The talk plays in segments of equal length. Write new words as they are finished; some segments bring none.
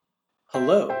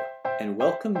Hello, and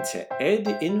welcome to Ed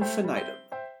Infinitum,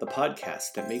 the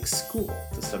podcast that makes school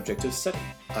the subject of study.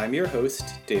 I'm your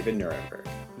host, David Nuremberg.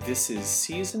 This is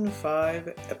Season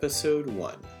 5, Episode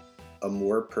 1, A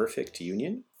More Perfect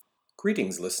Union?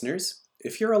 Greetings, listeners.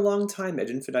 If you're a long-time Ed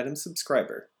Infinitum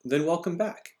subscriber, then welcome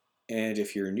back. And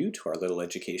if you're new to our little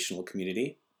educational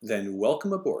community, then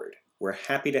welcome aboard. We're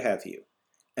happy to have you.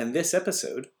 And this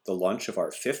episode, the launch of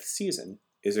our 5th season,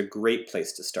 is a great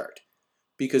place to start.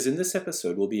 Because in this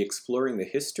episode, we'll be exploring the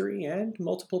history and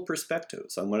multiple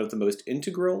perspectives on one of the most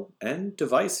integral and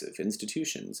divisive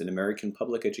institutions in American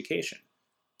public education,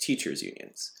 teachers'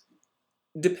 unions.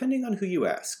 Depending on who you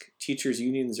ask, teachers'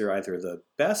 unions are either the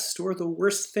best or the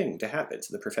worst thing to happen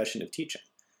to the profession of teaching.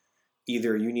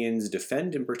 Either unions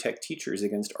defend and protect teachers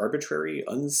against arbitrary,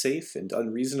 unsafe, and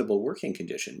unreasonable working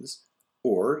conditions,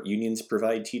 or unions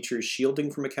provide teachers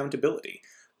shielding from accountability,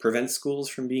 prevent schools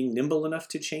from being nimble enough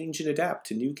to change and adapt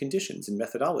to new conditions and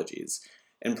methodologies,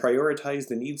 and prioritize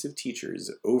the needs of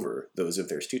teachers over those of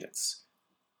their students.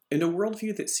 In a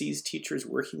worldview that sees teachers'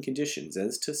 working conditions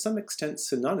as to some extent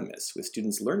synonymous with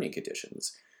students' learning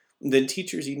conditions, then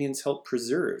teachers' unions help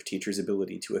preserve teachers'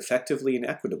 ability to effectively and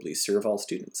equitably serve all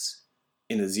students.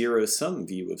 In a zero-sum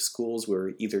view of schools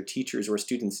where either teachers' or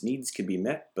students' needs can be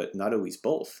met, but not always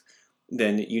both,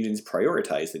 then unions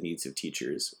prioritize the needs of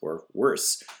teachers, or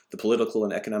worse, the political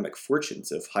and economic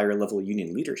fortunes of higher-level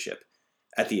union leadership,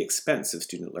 at the expense of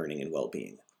student learning and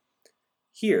well-being.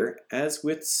 Here, as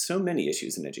with so many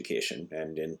issues in education,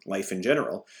 and in life in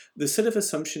general, the set of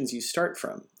assumptions you start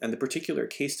from, and the particular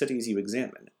case studies you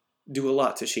examine, do a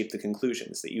lot to shape the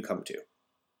conclusions that you come to.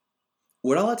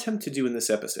 What I'll attempt to do in this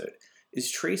episode is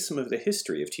trace some of the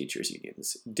history of teachers'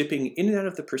 unions, dipping in and out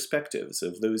of the perspectives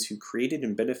of those who created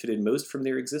and benefited most from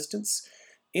their existence,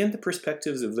 and the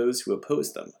perspectives of those who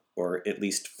opposed them, or at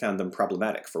least found them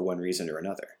problematic for one reason or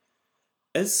another.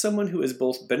 As someone who has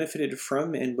both benefited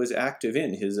from and was active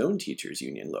in his own teachers'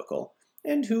 union local,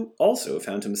 and who also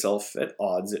found himself at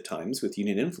odds at times with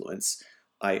union influence,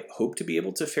 I hope to be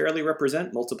able to fairly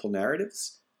represent multiple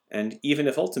narratives. And even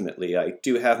if ultimately I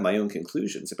do have my own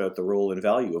conclusions about the role and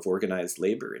value of organized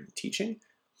labor in teaching,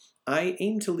 I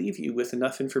aim to leave you with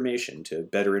enough information to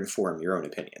better inform your own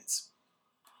opinions.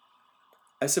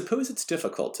 I suppose it's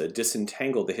difficult to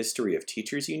disentangle the history of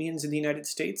teachers' unions in the United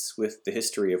States with the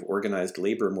history of organized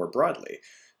labor more broadly,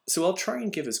 so I'll try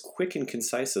and give as quick and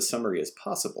concise a summary as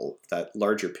possible of that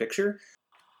larger picture,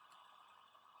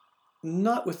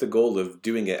 not with the goal of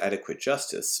doing it adequate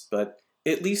justice, but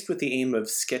at least with the aim of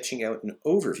sketching out an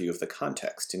overview of the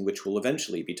context in which we'll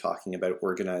eventually be talking about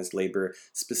organized labor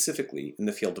specifically in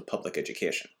the field of public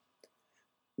education.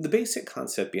 The basic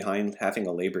concept behind having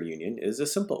a labor union is a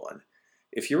simple one.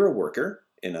 If you're a worker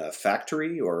in a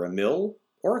factory or a mill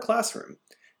or a classroom,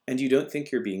 and you don't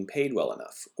think you're being paid well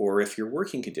enough, or if your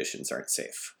working conditions aren't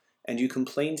safe, and you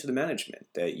complain to the management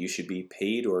that you should be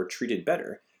paid or treated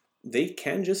better, they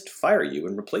can just fire you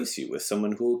and replace you with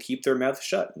someone who will keep their mouth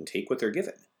shut and take what they're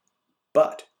given.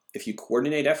 But if you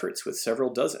coordinate efforts with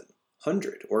several dozen,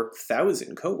 100, or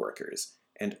 1,000 coworkers,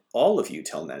 and all of you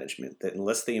tell management that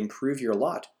unless they improve your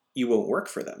lot, you won't work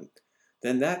for them,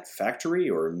 then that factory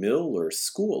or mill or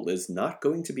school is not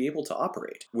going to be able to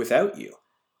operate without you,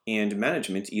 and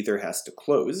management either has to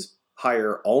close,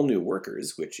 hire all new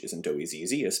workers, which isn't always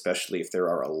easy, especially if there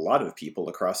are a lot of people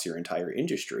across your entire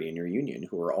industry in your union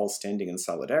who are all standing in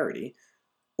solidarity,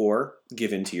 or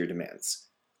give in to your demands.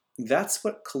 That's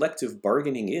what collective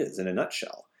bargaining is in a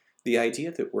nutshell, the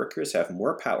idea that workers have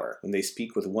more power when they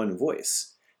speak with one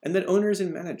voice, and that owners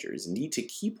and managers need to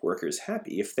keep workers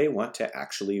happy if they want to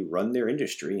actually run their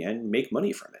industry and make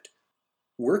money from it.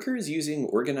 Workers using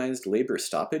organized labor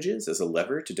stoppages as a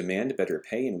lever to demand better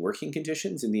pay and working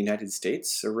conditions in the United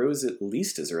States arose at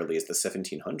least as early as the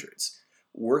 1700s.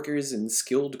 Workers in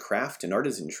skilled craft and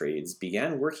artisan trades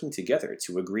began working together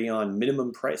to agree on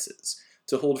minimum prices,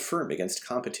 to hold firm against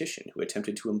competition who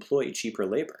attempted to employ cheaper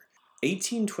labor.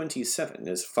 1827,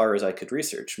 as far as I could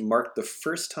research, marked the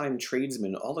first time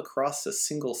tradesmen all across a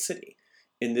single city,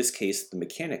 in this case the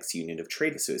Mechanics' Union of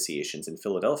Trade Associations in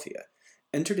Philadelphia,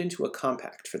 entered into a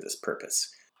compact for this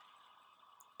purpose.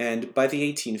 And by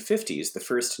the 1850s, the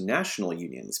first national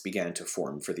unions began to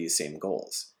form for these same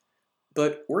goals.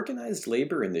 But organized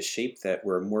labor in the shape that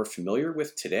we're more familiar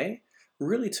with today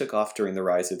really took off during the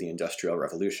rise of the Industrial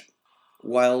Revolution.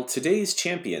 While today's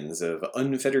champions of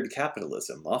unfettered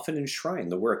capitalism often enshrine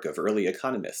the work of early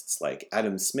economists like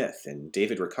Adam Smith and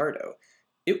David Ricardo,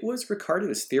 it was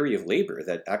Ricardo's theory of labor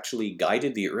that actually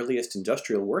guided the earliest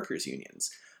industrial workers' unions,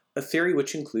 a theory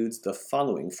which includes the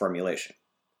following formulation.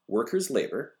 Workers'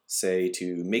 labor, say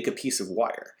to make a piece of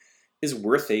wire, is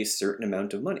worth a certain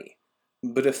amount of money.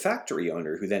 But a factory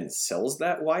owner who then sells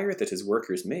that wire that his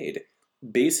workers made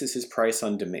bases his price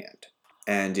on demand.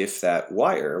 And if that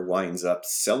wire winds up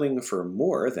selling for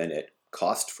more than it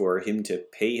cost for him to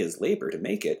pay his labor to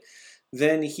make it,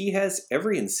 then he has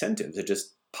every incentive to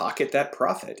just pocket that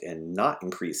profit and not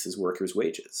increase his workers'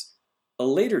 wages. A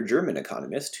later German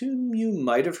economist, whom you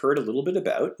might have heard a little bit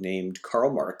about, named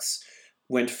Karl Marx,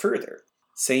 went further,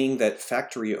 saying that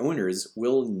factory owners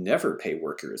will never pay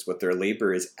workers what their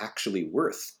labor is actually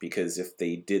worth, because if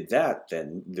they did that,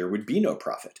 then there would be no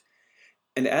profit.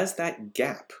 And as that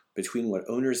gap between what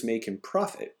owners make in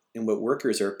profit and what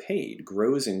workers are paid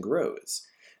grows and grows,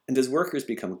 and as workers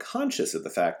become conscious of the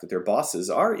fact that their bosses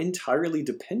are entirely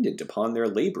dependent upon their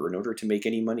labor in order to make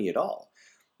any money at all,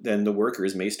 then the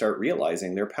workers may start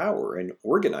realizing their power and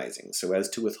organizing so as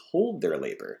to withhold their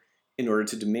labor in order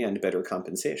to demand better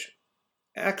compensation.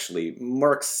 Actually,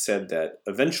 Marx said that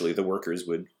eventually the workers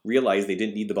would realize they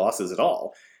didn't need the bosses at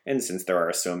all, and since there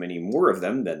are so many more of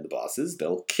them than the bosses,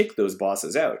 they'll kick those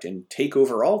bosses out and take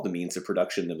over all the means of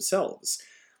production themselves.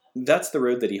 That's the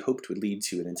road that he hoped would lead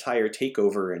to an entire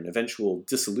takeover and eventual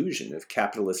dissolution of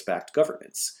capitalist-backed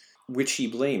governments, which he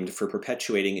blamed for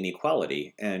perpetuating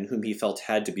inequality and whom he felt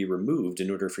had to be removed in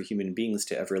order for human beings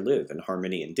to ever live in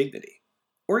harmony and dignity.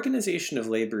 Organization of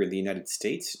labor in the United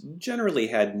States generally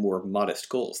had more modest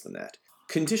goals than that.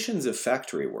 Conditions of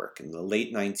factory work in the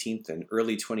late 19th and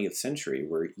early 20th century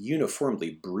were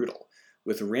uniformly brutal,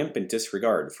 with rampant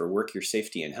disregard for worker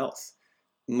safety and health.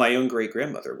 My own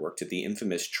great-grandmother worked at the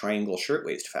infamous Triangle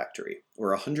Shirtwaist Factory,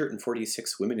 where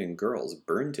 146 women and girls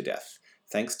burned to death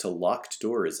thanks to locked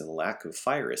doors and lack of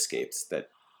fire escapes that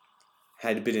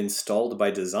had been installed by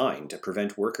design to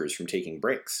prevent workers from taking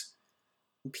breaks.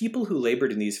 People who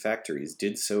labored in these factories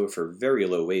did so for very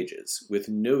low wages, with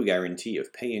no guarantee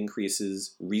of pay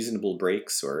increases, reasonable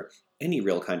breaks, or any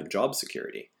real kind of job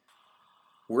security.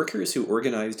 Workers who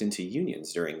organized into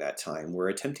unions during that time were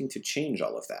attempting to change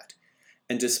all of that,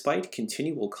 and despite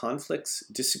continual conflicts,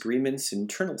 disagreements,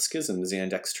 internal schisms,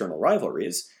 and external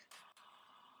rivalries,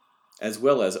 as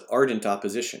well as ardent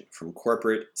opposition from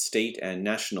corporate, state, and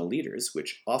national leaders,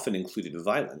 which often included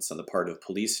violence on the part of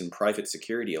police and private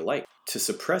security alike to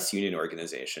suppress union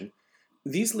organization,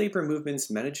 these labor movements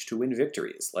managed to win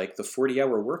victories like the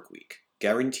 40-hour work week,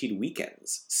 guaranteed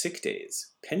weekends, sick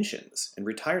days, pensions, and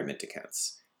retirement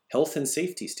accounts, health and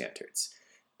safety standards,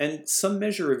 and some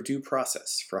measure of due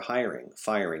process for hiring,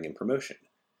 firing, and promotion.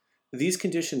 These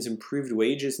conditions improved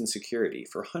wages and security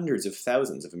for hundreds of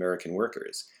thousands of American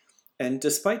workers, and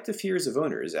despite the fears of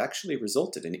owners, actually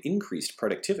resulted in increased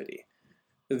productivity.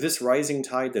 This rising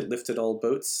tide that lifted all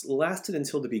boats lasted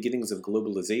until the beginnings of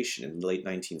globalization in the late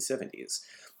 1970s.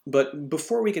 But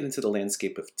before we get into the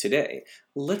landscape of today,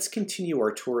 let's continue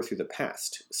our tour through the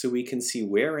past so we can see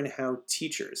where and how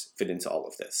teachers fit into all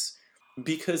of this.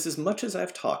 Because as much as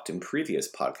I've talked in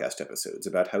previous podcast episodes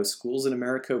about how schools in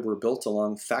America were built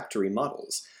along factory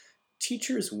models,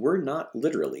 teachers were not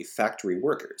literally factory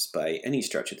workers by any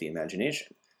stretch of the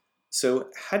imagination. So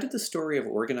how did the story of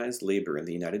organized labor in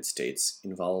the United States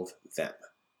involve them?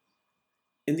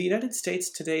 In the United States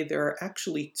today, there are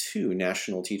actually two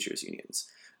national teachers' unions,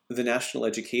 the National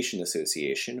Education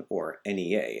Association, or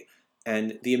NEA,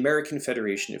 and the American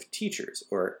Federation of Teachers,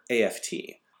 or AFT.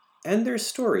 And their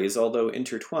stories, although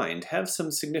intertwined, have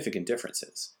some significant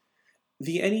differences.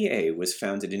 The NEA was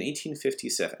founded in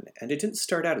 1857, and it didn't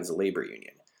start out as a labor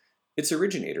union. Its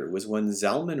originator was one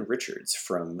Zalman Richards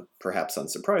from, perhaps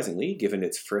unsurprisingly, given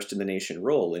its first-in-the-nation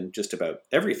role in just about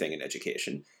everything in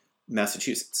education,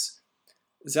 Massachusetts.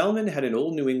 Zalman had an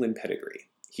old New England pedigree.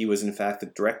 He was in fact the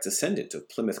direct descendant of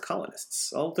Plymouth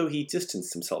colonists, although he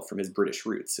distanced himself from his British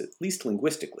roots, at least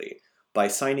linguistically, by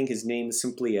signing his name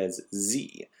simply as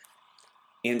Z,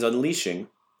 and unleashing,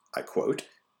 I quote,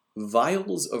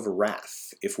 vials of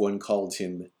wrath if one called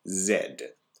him Zed,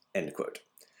 end quote.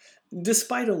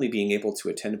 Despite only being able to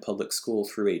attend public school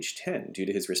through age 10 due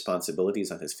to his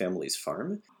responsibilities on his family's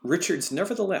farm, Richards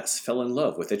nevertheless fell in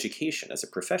love with education as a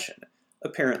profession,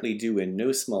 apparently due in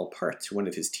no small part to one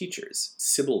of his teachers,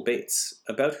 Sybil Bates,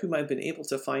 about whom I've been able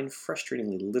to find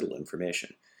frustratingly little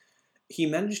information. He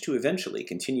managed to eventually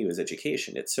continue his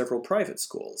education at several private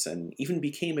schools and even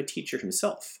became a teacher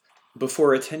himself,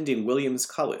 before attending Williams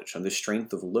College on the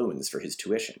strength of loans for his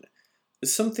tuition,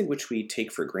 something which we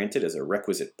take for granted as a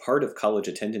requisite part of college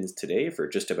attendance today for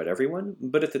just about everyone,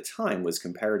 but at the time was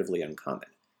comparatively uncommon.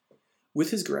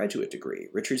 With his graduate degree,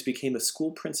 Richards became a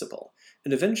school principal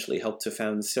and eventually helped to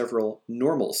found several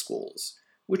normal schools,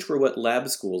 which were what lab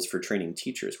schools for training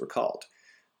teachers were called.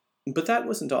 But that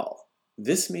wasn't all.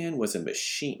 This man was a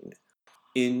machine.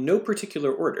 In no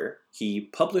particular order, he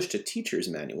published a teacher's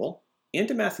manual and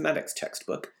a mathematics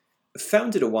textbook,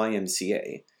 founded a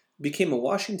YMCA, became a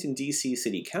Washington, D.C.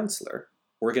 city councilor,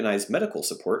 organized medical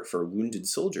support for wounded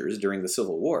soldiers during the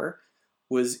Civil War,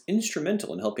 was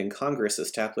instrumental in helping Congress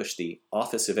establish the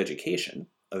Office of Education,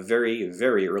 a very,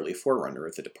 very early forerunner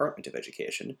of the Department of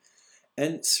Education,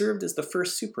 and served as the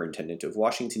first superintendent of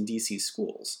Washington, D.C.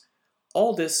 schools.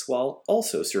 All this while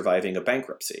also surviving a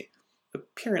bankruptcy.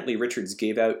 Apparently, Richards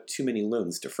gave out too many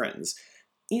loans to friends,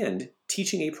 and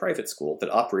teaching a private school that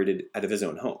operated out of his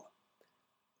own home.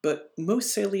 But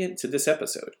most salient to this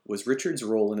episode was Richards'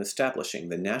 role in establishing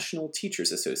the National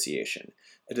Teachers Association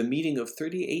at a meeting of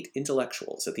 38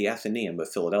 intellectuals at the Athenaeum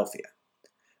of Philadelphia.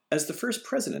 As the first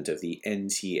president of the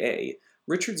NTA,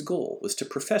 Richards' goal was to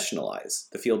professionalize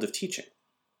the field of teaching.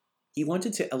 He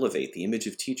wanted to elevate the image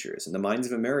of teachers in the minds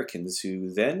of Americans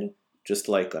who then, just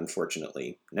like,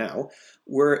 unfortunately, now,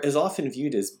 were as often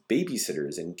viewed as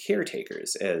babysitters and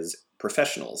caretakers as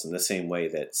professionals in the same way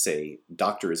that, say,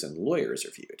 doctors and lawyers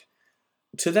are viewed.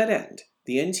 To that end,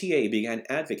 the NTA began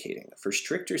advocating for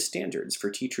stricter standards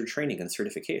for teacher training and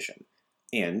certification,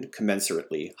 and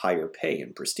commensurately higher pay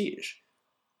and prestige.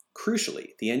 Crucially,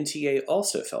 the NTA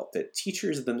also felt that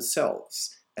teachers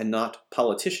themselves, and not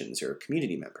politicians or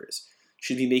community members,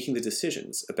 should be making the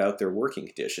decisions about their working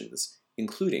conditions,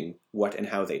 including what and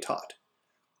how they taught.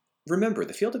 Remember,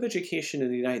 the field of education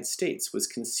in the United States was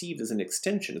conceived as an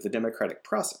extension of the democratic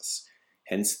process,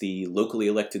 hence the locally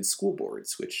elected school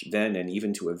boards, which then, and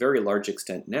even to a very large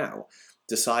extent now,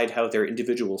 decide how their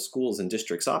individual schools and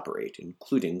districts operate,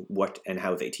 including what and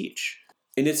how they teach.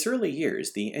 In its early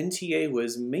years, the NTA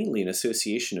was mainly an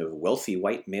association of wealthy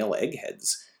white male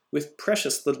eggheads, with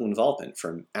precious little involvement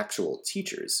from actual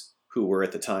teachers, who were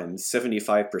at the time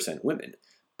 75% women,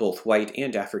 both white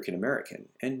and African American,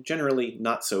 and generally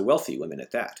not so wealthy women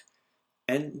at that.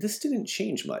 And this didn't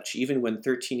change much even when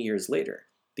 13 years later,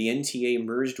 the NTA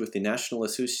merged with the National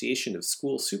Association of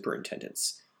School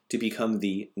Superintendents to become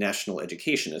the National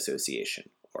Education Association,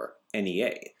 or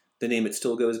NEA, the name it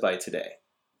still goes by today.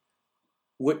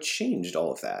 What changed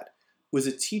all of that was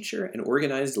a teacher and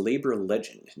organized labor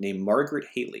legend named Margaret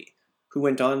Haley, who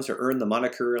went on to earn the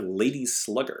moniker Lady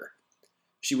Slugger.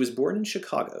 She was born in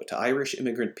Chicago to Irish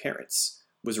immigrant parents,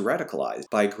 was radicalized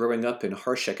by growing up in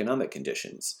harsh economic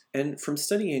conditions, and from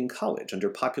studying in college under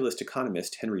populist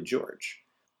economist Henry George.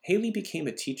 Haley became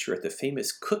a teacher at the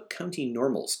famous Cook County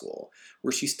Normal School,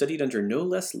 where she studied under no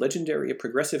less legendary a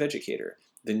progressive educator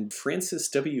than Francis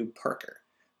W. Parker.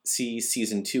 See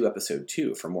Season 2, Episode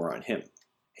 2 for more on him.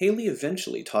 Haley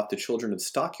eventually taught the children of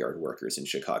stockyard workers in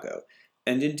Chicago,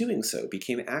 and in doing so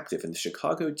became active in the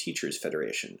Chicago Teachers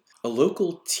Federation, a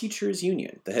local teachers'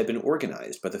 union that had been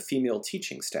organized by the female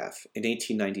teaching staff in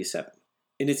 1897.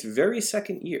 In its very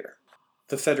second year,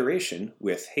 the Federation,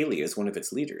 with Haley as one of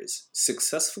its leaders,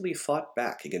 successfully fought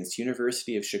back against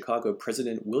University of Chicago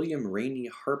President William Rainey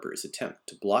Harper's attempt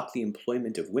to block the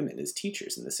employment of women as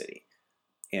teachers in the city,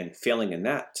 and failing in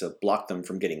that, to block them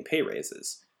from getting pay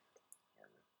raises.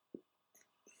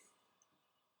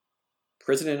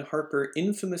 President Harper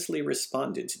infamously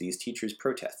responded to these teachers'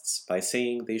 protests by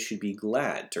saying they should be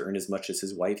glad to earn as much as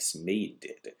his wife's maid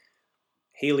did.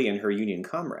 Haley and her union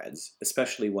comrades,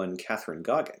 especially one Catherine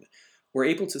Goggin, were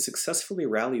able to successfully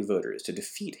rally voters to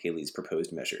defeat Haley's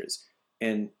proposed measures,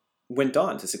 and went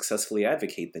on to successfully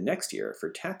advocate the next year for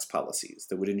tax policies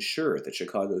that would ensure that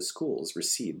Chicago schools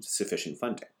received sufficient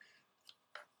funding.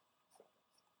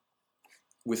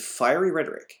 With fiery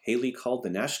rhetoric, Haley called the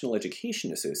National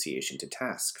Education Association to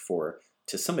task for,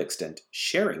 to some extent,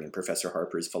 sharing in Professor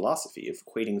Harper's philosophy of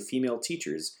equating female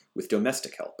teachers with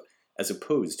domestic help, as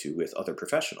opposed to with other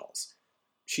professionals.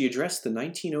 She addressed the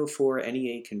 1904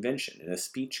 NEA convention in a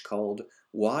speech called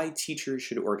Why Teachers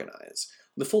Should Organize,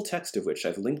 the full text of which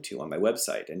I've linked to on my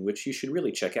website and which you should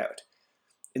really check out.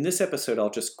 In this episode,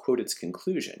 I'll just quote its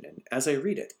conclusion, and as I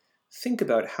read it, think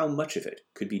about how much of it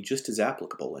could be just as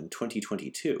applicable in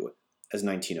 2022 as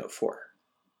 1904.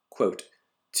 Quote,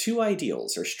 "Two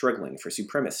ideals are struggling for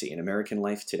supremacy in American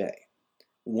life today.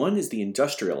 One is the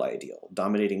industrial ideal,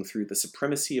 dominating through the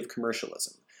supremacy of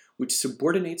commercialism, which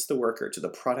subordinates the worker to the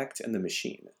product and the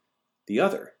machine. The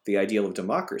other, the ideal of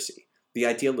democracy, the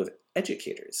ideal of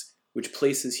educators, which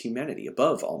places humanity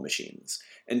above all machines,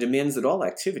 and demands that all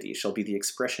activity shall be the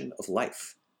expression of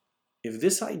life. If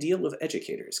this ideal of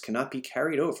educators cannot be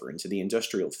carried over into the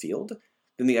industrial field,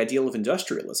 then the ideal of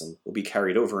industrialism will be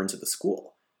carried over into the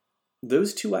school.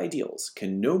 Those two ideals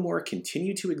can no more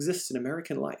continue to exist in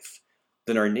American life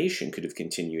than our nation could have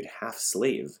continued half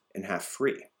slave and half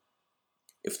free.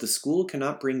 If the school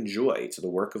cannot bring joy to the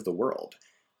work of the world,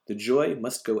 The joy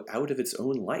must go out of its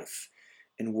own life,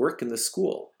 and work in the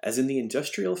school, as in the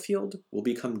industrial field, will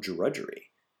become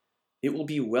drudgery. It will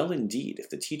be well indeed if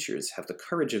the teachers have the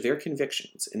courage of their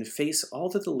convictions and face all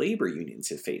that the labor unions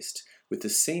have faced with the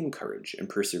same courage and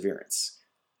perseverance.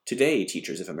 Today,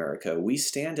 teachers of America, we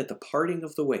stand at the parting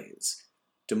of the ways.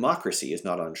 Democracy is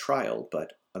not on trial,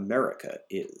 but America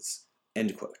is."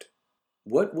 End quote.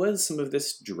 What was some of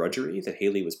this drudgery that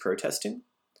Haley was protesting?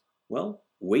 Well,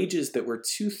 wages that were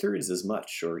 2/3 as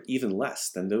much, or even less,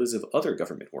 than those of other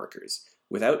government workers,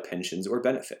 without pensions or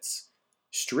benefits.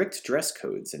 Strict dress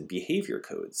codes and behavior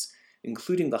codes,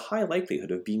 including the high likelihood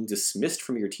of being dismissed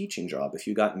from your teaching job if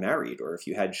you got married or if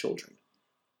you had children.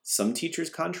 Some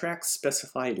teachers' contracts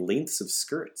specified lengths of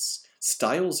skirts,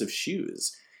 styles of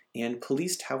shoes, and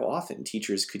policed how often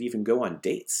teachers could even go on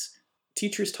dates.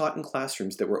 Teachers taught in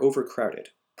classrooms that were overcrowded,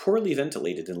 poorly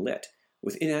ventilated and lit,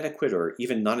 with inadequate or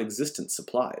even non-existent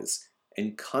supplies,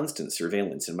 and constant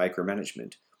surveillance and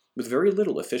micromanagement, with very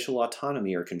little official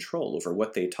autonomy or control over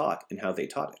what they taught and how they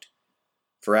taught it.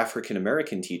 For African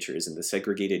American teachers in the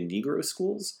segregated Negro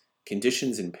schools,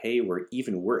 conditions and pay were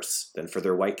even worse than for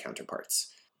their white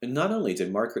counterparts. And not only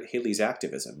did Margaret Haley's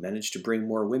activism manage to bring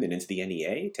more women into the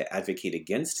NEA to advocate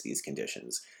against these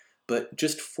conditions, but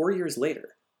just 4 years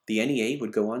later, the NEA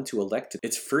would go on to elect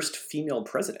its first female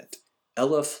president,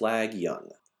 Ella Flagg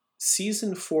Young.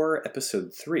 Season 4,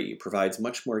 Episode 3 provides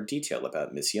much more detail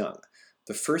about Miss Young,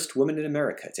 the first woman in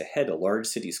America to head a large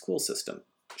city school system,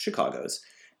 Chicago's,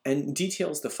 and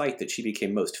details the fight that she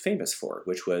became most famous for,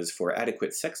 which was for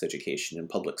adequate sex education in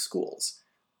public schools.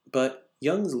 But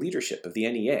Young's leadership of the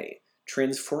NEA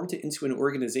transformed it into an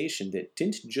organization that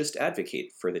didn't just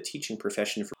advocate for the teaching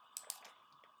profession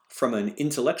from an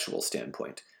intellectual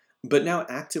standpoint, but now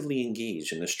actively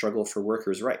engaged in the struggle for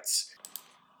workers' rights,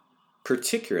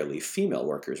 particularly female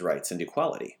workers' rights and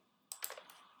equality.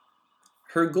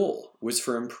 Her goal was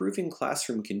for improving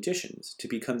classroom conditions to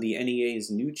become the NEA's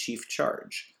new chief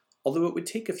charge, although it would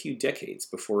take a few decades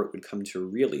before it would come to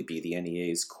really be the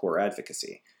NEA's core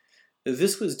advocacy.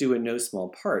 This was due in no small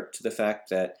part to the fact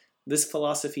that this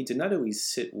philosophy did not always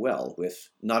sit well with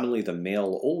not only the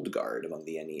male old guard among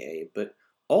the NEA, but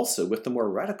also with the more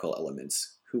radical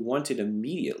elements who wanted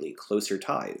immediately closer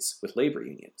ties with labor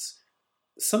unions.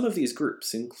 Some of these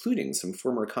groups, including some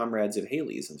former comrades of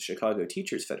Haley's in the Chicago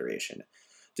Teachers Federation,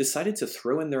 decided to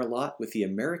throw in their lot with the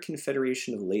American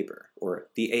Federation of Labor, or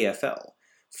the AFL,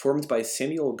 formed by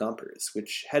Samuel Gompers,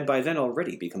 which had by then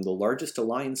already become the largest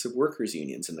alliance of workers'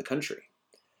 unions in the country.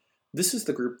 This is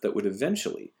the group that would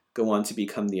eventually go on to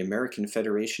become the American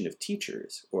Federation of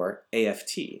Teachers, or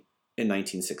AFT, in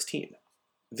 1916.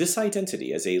 This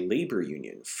identity as a labor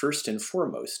union, first and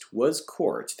foremost, was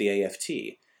core to the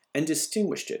AFT, and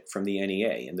distinguished it from the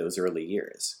NEA in those early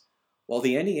years. While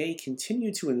the NEA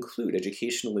continued to include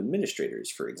educational administrators,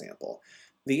 for example,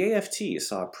 the AFT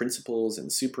saw principals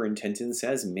and superintendents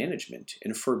as management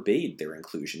and forbade their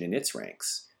inclusion in its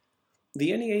ranks.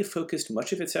 The NEA focused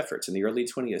much of its efforts in the early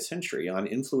 20th century on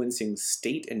influencing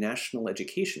state and national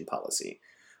education policy,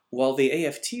 while the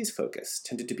AFT's focus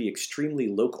tended to be extremely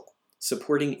local,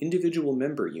 supporting individual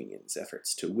member unions'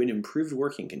 efforts to win improved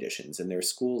working conditions in their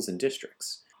schools and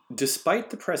districts.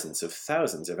 Despite the presence of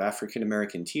thousands of African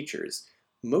American teachers,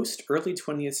 most early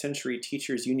 20th century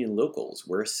teachers' union locals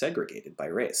were segregated by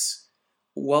race.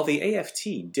 While the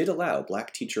AFT did allow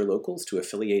black teacher locals to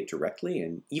affiliate directly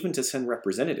and even to send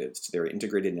representatives to their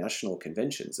integrated national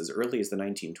conventions as early as the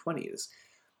 1920s,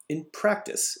 in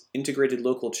practice, integrated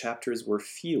local chapters were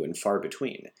few and far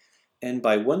between, and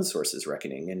by one source's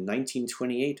reckoning, in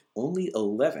 1928, only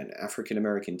 11 African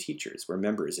American teachers were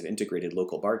members of integrated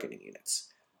local bargaining units.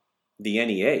 The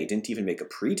NEA didn't even make a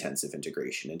pretense of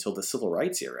integration until the Civil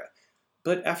Rights era,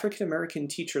 but African American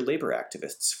teacher labor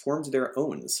activists formed their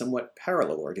own, somewhat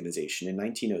parallel organization in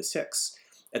 1906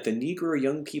 at the Negro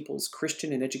Young People's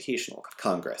Christian and Educational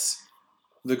Congress.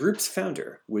 The group's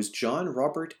founder was John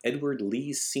Robert Edward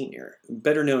Lee Sr.,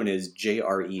 better known as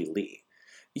J.R.E. Lee.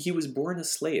 He was born a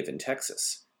slave in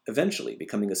Texas, eventually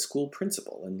becoming a school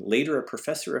principal and later a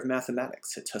professor of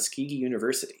mathematics at Tuskegee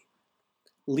University.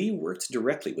 Lee worked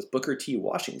directly with Booker T.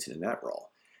 Washington in that role,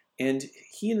 and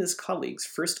he and his colleagues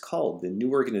first called the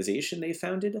new organization they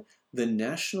founded the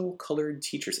National Colored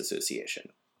Teachers Association,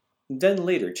 then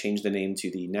later changed the name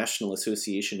to the National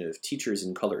Association of Teachers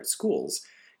in Colored Schools,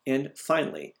 and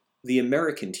finally, the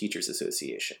American Teachers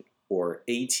Association, or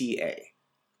ATA.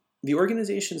 The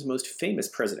organization's most famous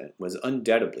president was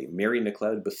undoubtedly Mary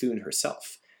McLeod Bethune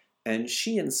herself, and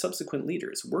she and subsequent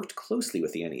leaders worked closely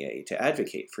with the NEA to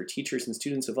advocate for teachers and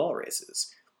students of all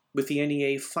races, with the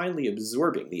NEA finally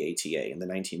absorbing the ATA in the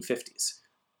 1950s.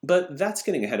 But that's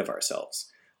getting ahead of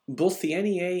ourselves. Both the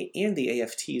NEA and the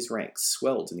AFT's ranks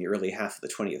swelled in the early half of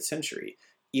the 20th century,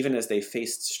 even as they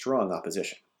faced strong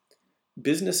opposition.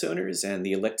 Business owners and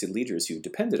the elected leaders who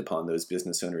depended upon those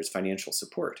business owners' financial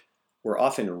support were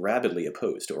often rabidly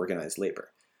opposed to organized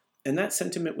labor, and that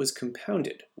sentiment was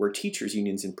compounded where teachers'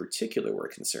 unions in particular were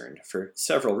concerned for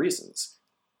several reasons.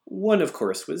 One, of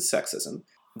course, was sexism,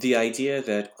 the idea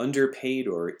that underpaid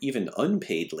or even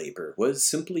unpaid labor was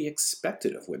simply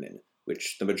expected of women,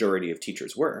 which the majority of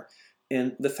teachers were,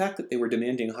 and the fact that they were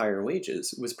demanding higher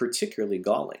wages was particularly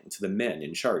galling to the men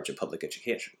in charge of public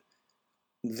education.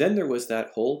 Then there was that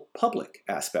whole public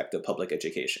aspect of public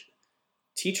education.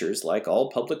 Teachers, like all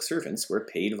public servants, were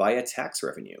paid via tax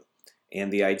revenue,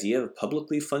 and the idea of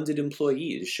publicly funded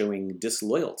employees showing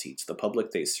disloyalty to the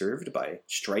public they served by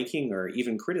striking or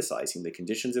even criticizing the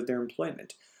conditions of their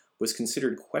employment was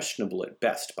considered questionable at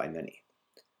best by many.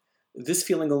 This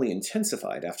feeling only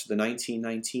intensified after the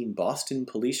 1919 Boston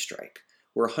police strike,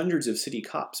 where hundreds of city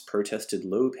cops protested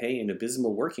low pay and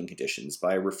abysmal working conditions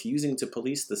by refusing to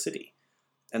police the city,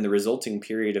 and the resulting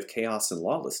period of chaos and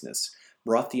lawlessness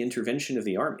brought the intervention of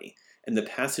the army and the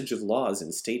passage of laws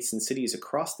in states and cities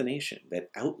across the nation that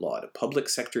outlawed public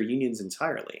sector unions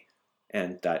entirely,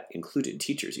 and that included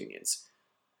teachers' unions.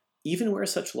 Even where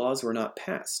such laws were not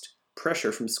passed,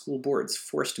 pressure from school boards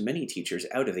forced many teachers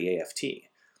out of the AFT,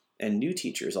 and new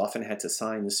teachers often had to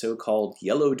sign so-called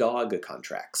yellow dog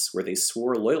contracts, where they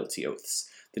swore loyalty oaths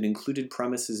that included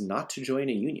promises not to join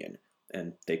a union,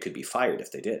 and they could be fired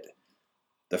if they did.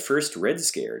 The first Red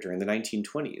Scare during the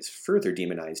 1920s further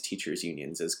demonized teachers'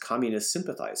 unions as communist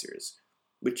sympathizers,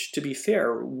 which, to be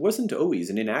fair, wasn't always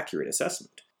an inaccurate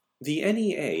assessment. The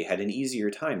NEA had an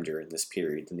easier time during this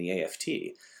period than the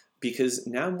AFT, because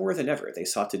now more than ever they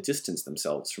sought to distance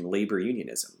themselves from labor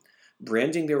unionism,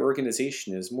 branding their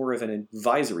organization as more of an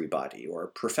advisory body or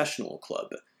professional club.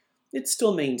 It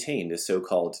still maintained the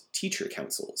so-called teacher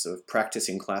councils of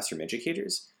practicing classroom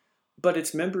educators, but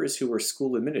its members who were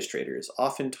school administrators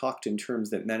often talked in terms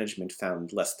that management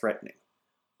found less threatening.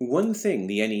 One thing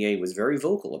the NEA was very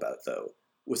vocal about, though,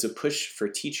 was a push for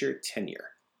teacher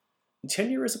tenure.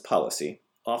 Tenure is a policy,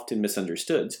 often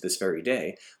misunderstood to this very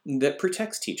day, that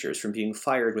protects teachers from being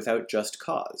fired without just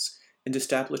cause, and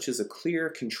establishes a clear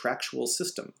contractual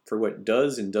system for what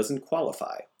does and doesn't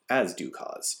qualify as due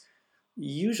cause,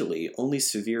 usually only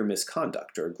severe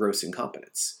misconduct or gross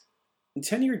incompetence.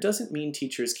 Tenure doesn't mean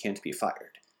teachers can't be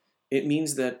fired. It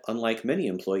means that, unlike many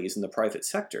employees in the private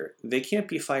sector, they can't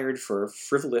be fired for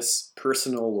frivolous,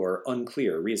 personal, or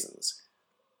unclear reasons.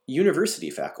 University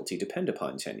faculty depend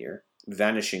upon tenure,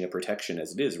 vanishing a protection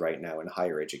as it is right now in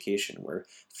higher education, where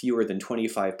fewer than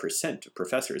 25% of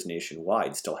professors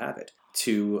nationwide still have it,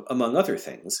 to, among other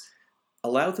things,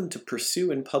 allow them to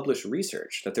pursue and publish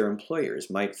research that their employers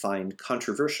might find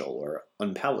controversial or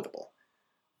unpalatable.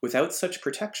 Without such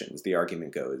protections, the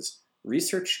argument goes,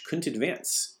 research couldn't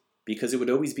advance, because it would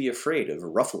always be afraid of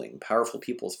ruffling powerful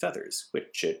people's feathers,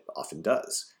 which it often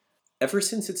does. Ever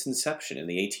since its inception in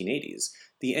the 1880s,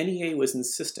 the NEA was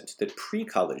insistent that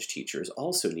pre-college teachers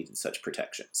also needed such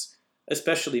protections,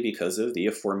 especially because of the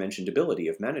aforementioned ability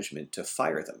of management to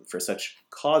fire them for such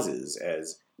causes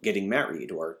as getting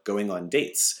married or going on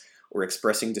dates or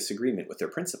expressing disagreement with their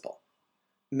principal.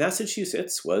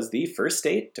 Massachusetts was the first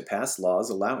state to pass laws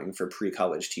allowing for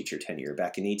pre-college teacher tenure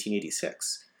back in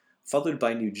 1886, followed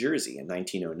by New Jersey in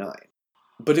 1909.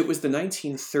 But it was the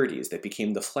 1930s that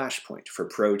became the flashpoint for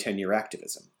pro-tenure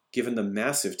activism, given the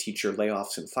massive teacher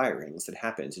layoffs and firings that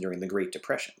happened during the Great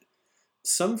Depression.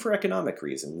 Some for economic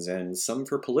reasons and some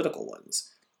for political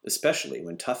ones, especially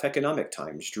when tough economic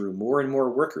times drew more and more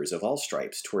workers of all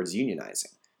stripes towards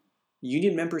unionizing.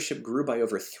 Union membership grew by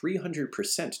over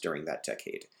 300% during that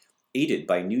decade, aided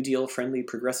by New Deal-friendly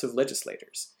progressive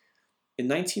legislators. In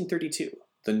 1932,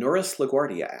 the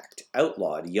Norris-LaGuardia Act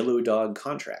outlawed yellow dog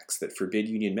contracts that forbid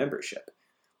union membership.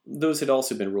 Those had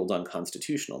also been ruled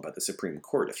unconstitutional by the Supreme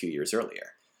Court a few years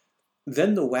earlier.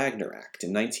 Then the Wagner Act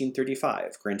in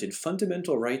 1935 granted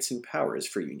fundamental rights and powers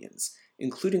for unions,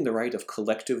 including the right of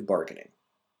collective bargaining.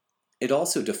 It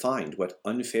also defined what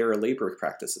unfair labor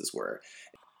practices were,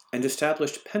 and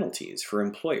established penalties for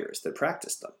employers that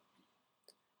practiced them.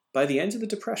 By the end of the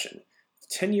Depression,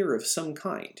 tenure of some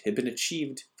kind had been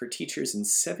achieved for teachers in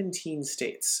 17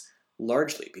 states,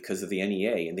 largely because of the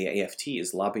NEA and the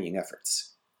AFT's lobbying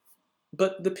efforts.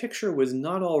 But the picture was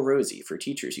not all rosy for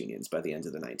teachers' unions by the end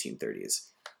of the 1930s.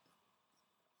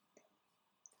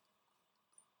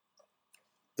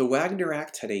 The Wagner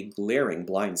Act had a glaring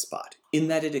blind spot in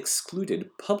that it excluded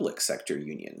public sector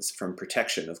unions from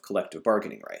protection of collective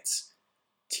bargaining rights.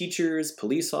 Teachers,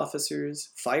 police officers,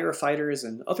 firefighters,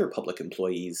 and other public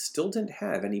employees still didn't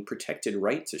have any protected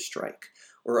right to strike,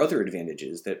 or other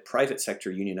advantages that private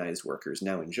sector unionized workers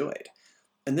now enjoyed.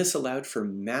 And this allowed for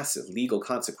massive legal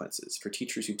consequences for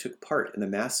teachers who took part in the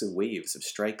massive waves of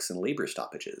strikes and labor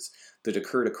stoppages that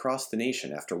occurred across the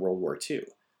nation after World War II.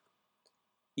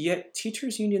 Yet,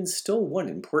 teachers' unions still won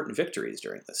important victories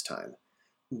during this time.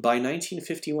 By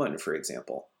 1951, for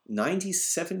example,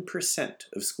 97%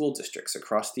 of school districts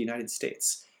across the United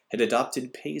States had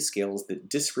adopted pay scales that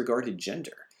disregarded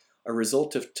gender, a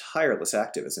result of tireless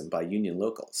activism by union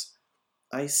locals.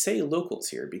 I say locals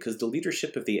here because the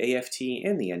leadership of the AFT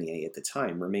and the NEA at the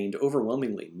time remained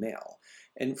overwhelmingly male,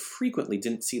 and frequently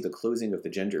didn't see the closing of the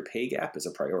gender pay gap as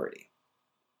a priority.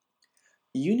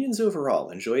 Unions overall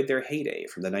enjoyed their heyday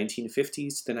from the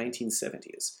 1950s to the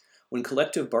 1970s, when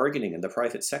collective bargaining in the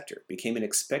private sector became an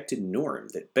expected norm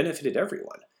that benefited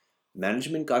everyone.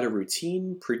 Management got a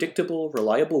routine, predictable,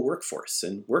 reliable workforce,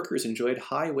 and workers enjoyed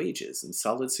high wages and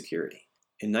solid security.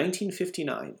 In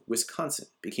 1959, Wisconsin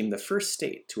became the first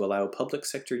state to allow public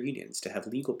sector unions to have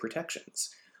legal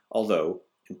protections, although,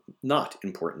 not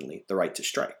importantly, the right to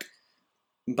strike.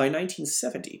 By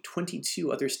 1970,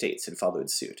 22 other states had followed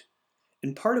suit.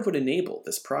 And part of what enabled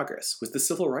this progress was the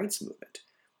civil rights movement,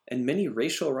 and many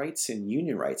racial rights and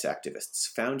union rights activists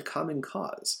found common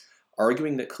cause,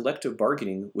 arguing that collective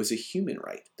bargaining was a human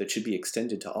right that should be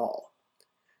extended to all.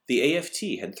 The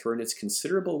AFT had thrown its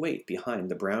considerable weight behind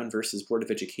the Brown versus Board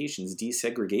of Education's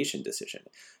desegregation decision,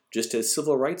 just as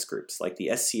civil rights groups like the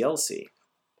SCLC,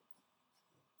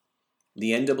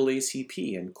 the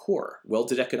NAACP, and CORE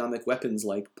wielded economic weapons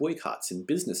like boycotts and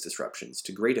business disruptions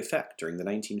to great effect during the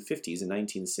 1950s and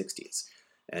 1960s,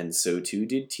 and so too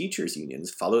did teachers' unions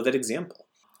follow that example.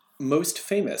 Most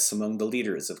famous among the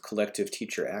leaders of collective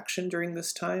teacher action during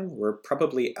this time were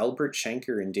probably Albert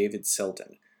Shanker and David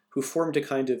Selden, who formed a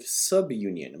kind of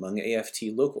sub-union among AFT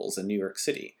locals in New York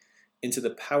City into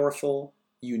the powerful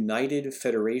United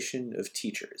Federation of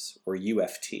Teachers, or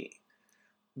UFT.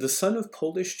 The son of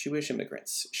Polish Jewish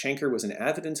immigrants, Shanker was an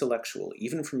avid intellectual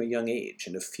even from a young age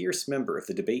and a fierce member of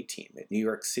the debate team at New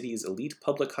York City's elite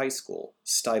public high school,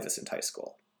 Stuyvesant High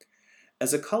School.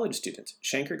 As a college student,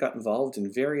 Shanker got involved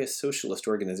in various socialist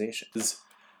organizations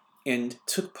and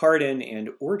took part in and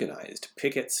organized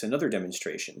pickets and other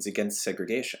demonstrations against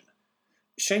segregation.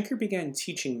 Shanker began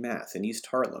teaching math in East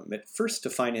Harlem, at first to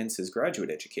finance his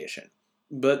graduate education,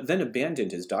 but then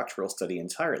abandoned his doctoral study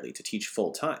entirely to teach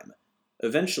full-time,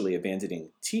 eventually abandoning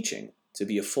teaching to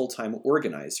be a full-time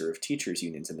organizer of teachers'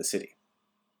 unions in the city.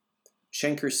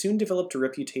 Shanker soon developed a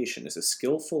reputation as a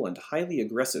skillful and highly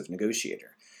aggressive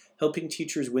negotiator, helping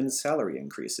teachers win salary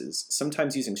increases,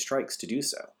 sometimes using strikes to do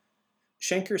so.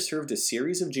 Shanker served a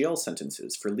series of jail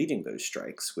sentences for leading those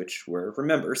strikes, which were,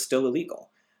 remember, still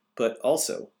illegal, but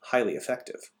also highly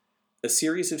effective. A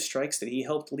series of strikes that he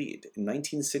helped lead in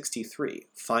 1963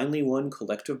 finally won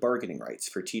collective bargaining rights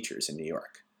for teachers in New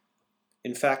York.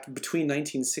 In fact, between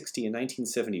 1960 and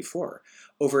 1974,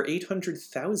 over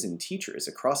 800,000 teachers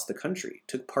across the country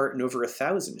took part in over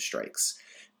 1,000 strikes,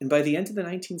 and by the end of the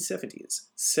 1970s,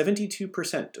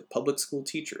 72% of public school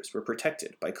teachers were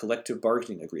protected by collective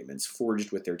bargaining agreements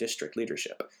forged with their district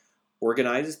leadership,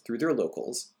 organized through their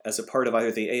locals as a part of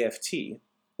either the AFT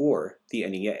or the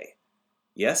NEA.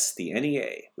 Yes, the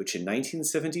NEA, which in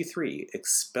 1973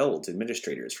 expelled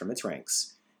administrators from its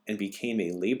ranks and became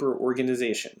a labor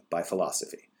organization by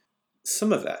philosophy.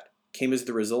 Some of that came as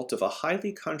the result of a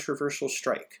highly controversial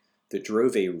strike that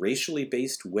drove a racially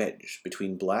based wedge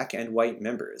between black and white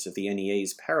members of the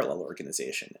NEA's parallel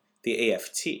organization, the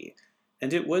AFT,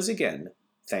 and it was again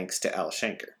thanks to Al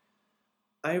Shanker.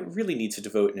 I really need to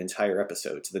devote an entire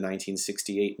episode to the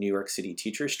 1968 New York City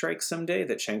teacher strike someday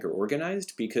that Shanker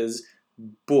organized because,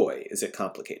 boy, is it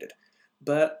complicated.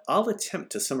 But I'll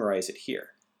attempt to summarize it here.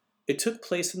 It took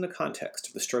place in the context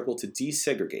of the struggle to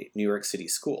desegregate New York City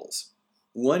schools,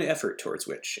 one effort towards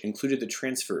which included the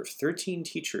transfer of 13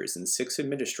 teachers and 6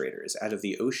 administrators out of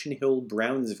the Ocean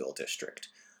Hill-Brownsville district,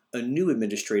 a new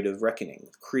administrative reckoning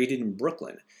created in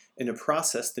Brooklyn in a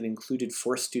process that included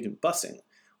forced student busing,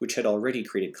 which had already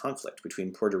created conflict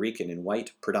between Puerto Rican and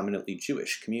white, predominantly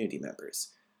Jewish community members.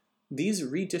 These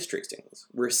redistrictings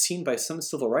were seen by some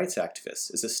civil rights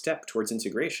activists as a step towards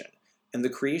integration, and the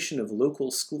creation of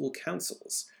local school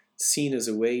councils seen as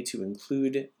a way to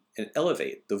include and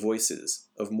elevate the voices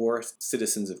of more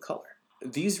citizens of color.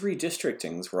 These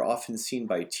redistrictings were often seen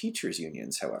by teachers'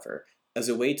 unions, however, as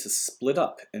a way to split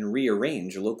up and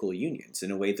rearrange local unions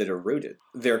in a way that eroded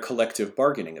their collective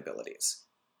bargaining abilities.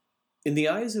 In the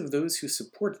eyes of those who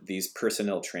supported these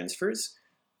personnel transfers,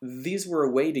 These were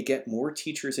a way to get more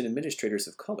teachers and administrators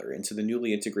of color into the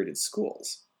newly integrated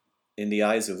schools. In the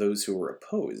eyes of those who were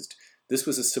opposed, this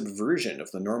was a subversion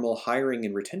of the normal hiring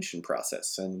and retention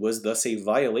process and was thus a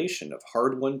violation of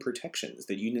hard-won protections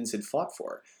that unions had fought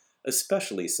for,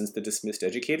 especially since the dismissed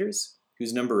educators,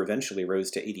 whose number eventually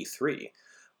rose to 83,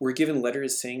 were given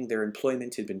letters saying their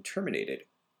employment had been terminated,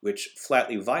 which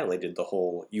flatly violated the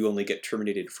whole "you only get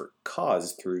terminated for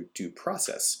cause through due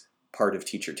process" part of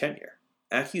teacher tenure.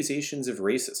 Accusations of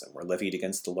racism were levied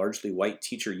against the largely white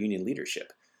teacher union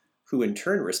leadership, who in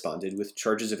turn responded with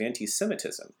charges of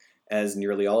anti-Semitism, as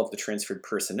nearly all of the transferred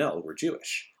personnel were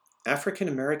Jewish. African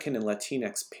American and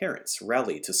Latinx parents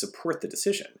rallied to support the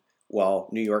decision, while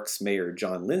New York's Mayor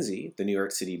John Lindsay, the New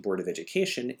York City Board of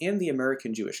Education, and the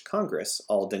American Jewish Congress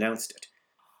all denounced it.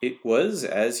 It was,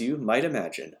 as you might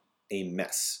imagine, a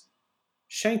mess.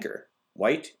 Shanker,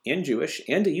 white and Jewish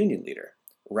and a union leader,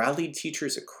 rallied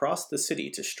teachers across the city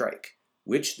to strike,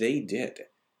 which they did.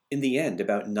 In the end,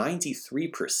 about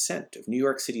 93% of New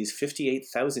York City's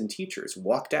 58,000 teachers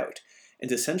walked out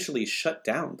and essentially shut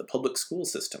down the public school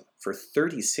system for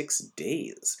 36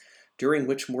 days, during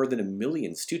which more than 1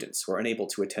 million students were unable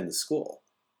to attend school.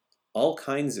 All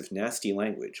kinds of nasty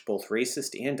language, both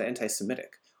racist and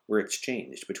anti-Semitic, were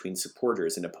exchanged between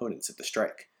supporters and opponents of the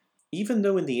strike. Even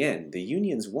though in the end the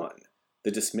unions won,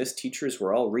 the dismissed teachers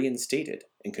were all reinstated,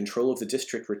 and control of the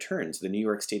district returned to the New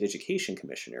York State Education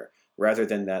Commissioner, rather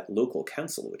than that local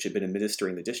council which had been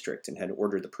administering the district and had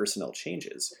ordered the personnel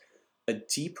changes. A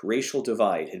deep racial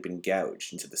divide had been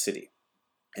gouged into the city,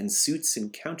 and suits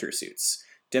and countersuits,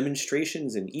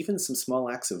 demonstrations, and even some small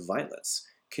acts of violence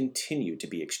continued to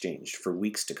be exchanged for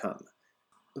weeks to come.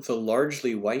 The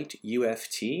largely white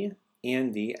UFT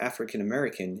and the African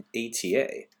American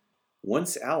ATA,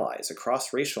 once allies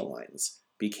across racial lines,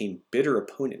 became bitter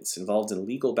opponents involved in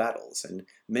legal battles, and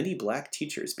many black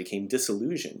teachers became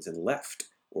disillusioned and left,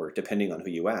 or depending on who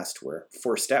you asked, were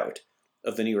forced out,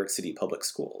 of the New York City public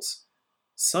schools.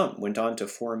 Some went on to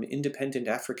form independent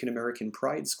African American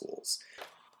pride schools.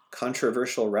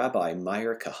 Controversial Rabbi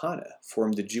Meir Kahane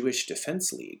formed the Jewish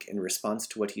Defense League in response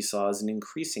to what he saw as an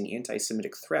increasing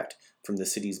anti-Semitic threat from the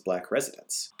city's black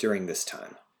residents during this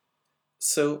time.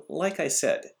 So, like I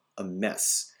said, a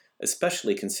mess,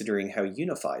 especially considering how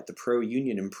unified the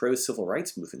pro-union and pro-civil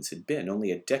rights movements had been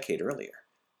only a decade earlier.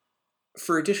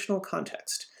 For additional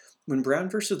context, when Brown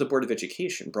versus the Board of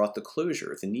Education brought the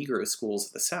closure of the Negro schools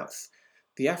of the South,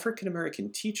 the African American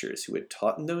teachers who had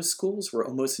taught in those schools were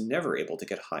almost never able to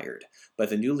get hired by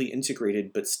the newly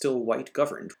integrated but still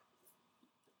white-governed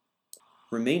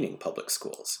remaining public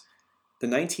schools. The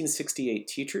 1968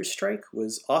 teachers' strike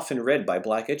was often read by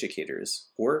black educators,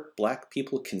 or black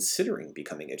people considering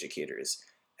becoming educators,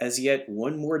 as yet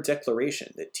one more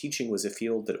declaration that teaching was a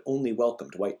field that only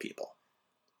welcomed white people.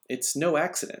 It's no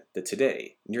accident that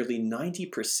today, nearly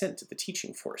 90% of the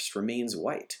teaching force remains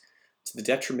white, to the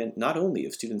detriment not only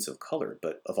of students of color,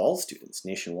 but of all students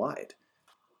nationwide.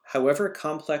 However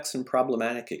complex and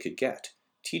problematic it could get,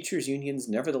 teachers' unions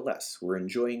nevertheless were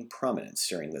enjoying prominence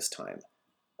during this time,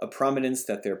 a prominence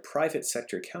that their private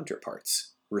sector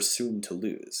counterparts were soon to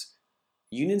lose.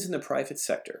 Unions in the private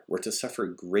sector were to suffer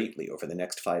greatly over the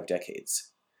next 5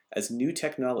 decades, as new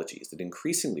technologies that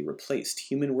increasingly replaced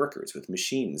human workers with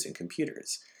machines and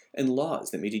computers, and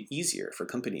laws that made it easier for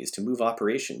companies to move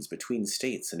operations between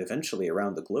states and eventually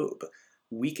around the globe,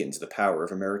 weakened the power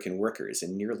of American workers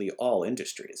in nearly all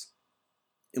industries.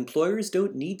 Employers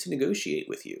don't need to negotiate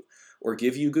with you or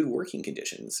give you good working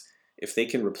conditions if they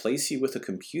can replace you with a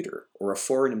computer or a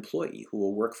foreign employee who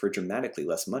will work for dramatically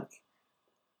less money.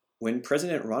 When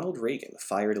President Ronald Reagan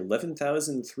fired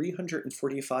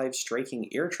 11,345 striking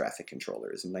air traffic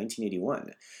controllers in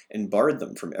 1981 and barred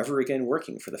them from ever again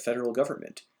working for the federal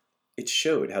government, it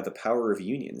showed how the power of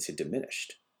unions had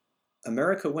diminished.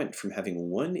 America went from having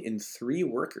 1 in 3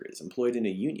 workers employed in a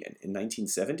union in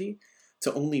 1970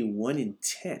 to only 1 in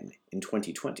 10 in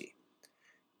 2020.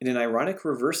 In an ironic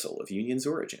reversal of unions'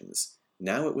 origins,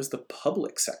 now it was the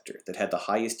public sector that had the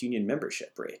highest union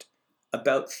membership rate,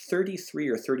 about 33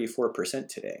 or 34%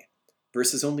 today,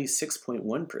 versus only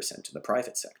 6.1% in the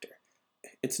private sector.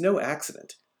 It's no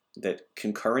accident that,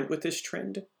 concurrent with this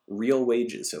trend, real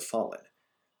wages have fallen.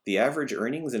 The average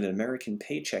earnings in an American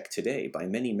paycheck today, by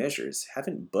many measures,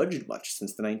 haven't budged much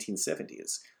since the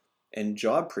 1970s, and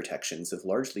job protections have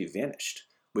largely vanished,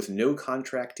 with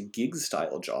no-contract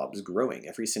gig-style jobs growing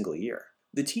every single year.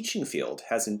 The teaching field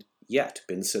hasn't yet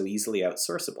been so easily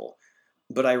outsourceable,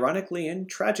 but ironically and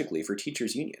tragically for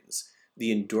teachers' unions,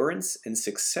 the endurance and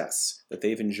success that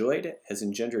they've enjoyed has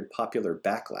engendered popular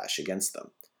backlash against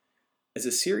them. As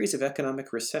a series of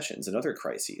economic recessions and other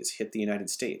crises hit the United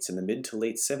States in the mid to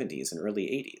late 70s and early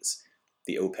 80s,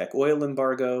 the OPEC oil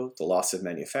embargo, the loss of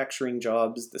manufacturing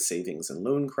jobs, the savings and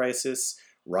loan crisis,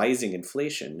 rising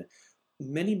inflation,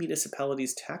 many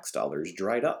municipalities' tax dollars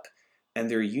dried up, and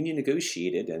their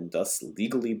union-negotiated and thus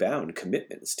legally bound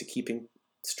commitments to keeping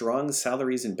strong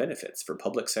salaries and benefits for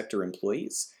public sector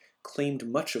employees claimed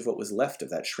much of what was left of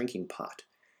that shrinking pot.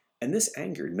 And this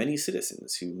angered many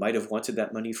citizens who might have wanted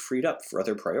that money freed up for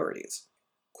other priorities.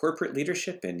 Corporate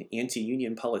leadership and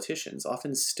anti-union politicians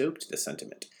often stoked the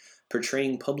sentiment,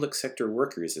 portraying public sector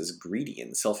workers as greedy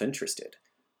and self-interested.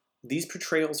 These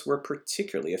portrayals were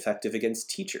particularly effective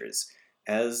against teachers,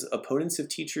 as opponents of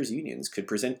teachers' unions could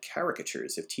present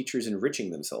caricatures of teachers enriching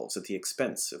themselves at the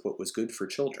expense of what was good for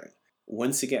children.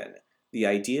 Once again, the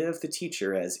idea of the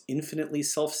teacher as infinitely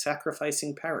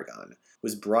self-sacrificing paragon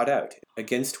was brought out,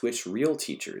 against which real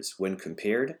teachers, when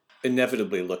compared,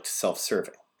 inevitably looked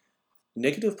self-serving.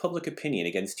 Negative public opinion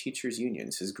against teachers'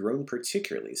 unions has grown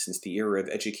particularly since the era of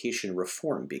education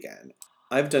reform began.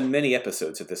 I've done many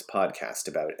episodes of this podcast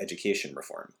about education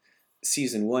reform.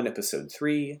 Season 1, Episode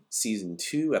 3, Season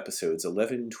 2, Episodes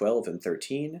 11, 12, and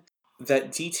 13,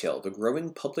 that detail the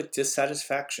growing public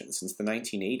dissatisfaction since the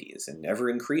 1980s and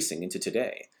ever increasing into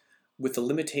today, with the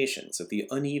limitations of the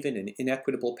uneven and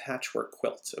inequitable patchwork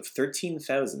quilt of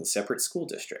 13,000 separate school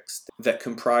districts that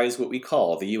comprise what we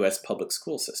call the U.S. public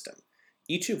school system,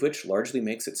 each of which largely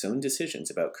makes its own decisions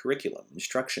about curriculum,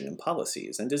 instruction, and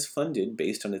policies, and is funded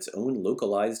based on its own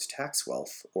localized tax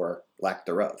wealth, or lack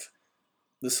thereof.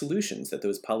 The solutions that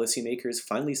those policymakers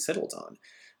finally settled on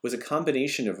was a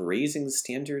combination of raising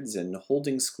standards and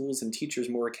holding schools and teachers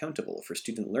more accountable for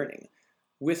student learning,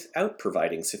 without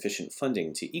providing sufficient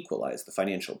funding to equalize the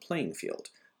financial playing field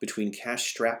between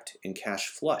cash-strapped and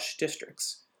cash-flush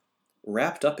districts.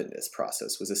 Wrapped up in this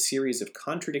process was a series of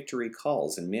contradictory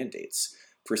calls and mandates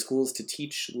for schools to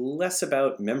teach less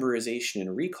about memorization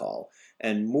and recall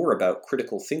and more about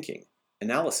critical thinking,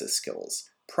 analysis skills,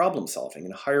 problem-solving,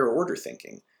 and higher-order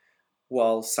thinking,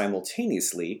 while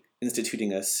simultaneously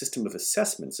instituting a system of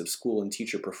assessments of school and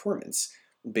teacher performance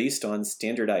based on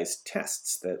standardized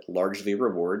tests that largely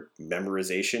reward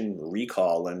memorization,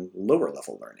 recall, and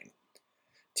lower-level learning.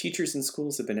 Teachers in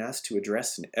schools have been asked to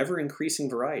address an ever-increasing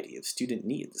variety of student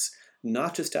needs,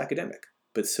 not just academic,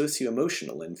 but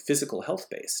socio-emotional and physical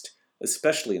health-based,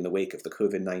 especially in the wake of the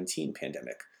COVID-19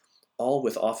 pandemic, all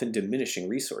with often diminishing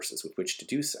resources with which to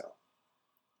do so.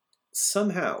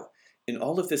 Somehow, in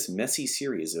all of this messy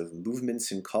series of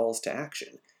movements and calls to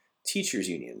action, teachers'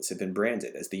 unions have been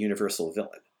branded as the universal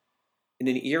villain. In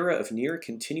an era of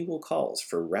near-continual calls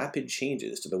for rapid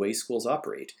changes to the way schools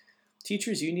operate,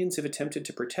 teachers' unions have attempted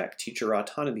to protect teacher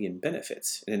autonomy and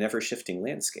benefits in an ever-shifting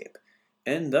landscape,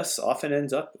 and thus often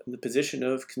end up in the position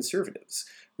of conservatives,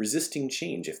 resisting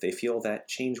change if they feel that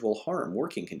change will harm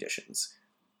working conditions,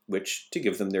 which, to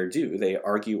give them their due, they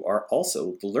argue are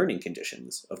also the learning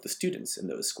conditions of the students in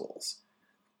those schools.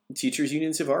 Teachers'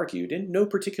 unions have argued, in no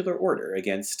particular order,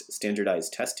 against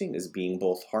standardized testing as being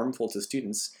both harmful to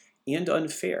students and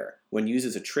unfair when used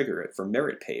as a trigger for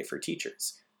merit pay for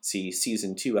teachers. See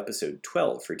Season 2, Episode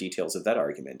 12 for details of that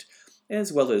argument,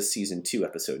 as well as Season 2,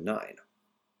 Episode 9.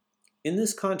 In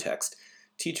this context,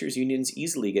 teachers' unions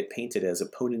easily get painted as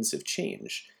opponents of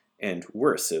change, and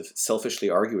worse, of selfishly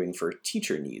arguing for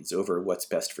teacher needs over what's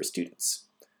best for students,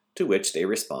 to which they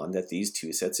respond that these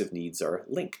two sets of needs are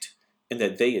linked, and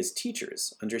that they as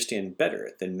teachers understand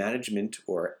better than management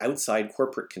or outside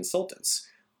corporate consultants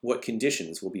what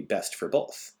conditions will be best for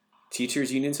both.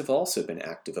 Teachers' unions have also been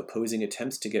active opposing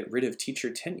attempts to get rid of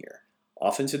teacher tenure,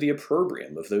 often to the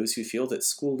opprobrium of those who feel that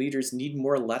school leaders need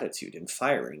more latitude in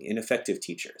firing ineffective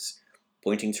teachers,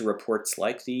 pointing to reports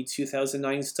like the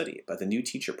 2009 study by the New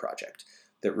Teacher Project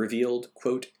that revealed,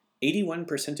 quote,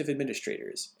 81% of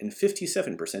administrators and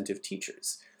 57% of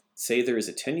teachers say there is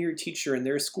a tenured teacher in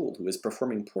their school who is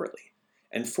performing poorly,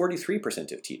 and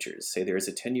 43% of teachers say there is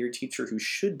a tenured teacher who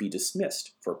should be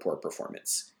dismissed for poor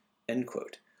performance, end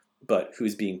quote, but who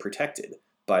is being protected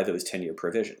by those tenure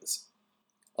provisions.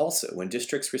 Also, when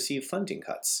districts receive funding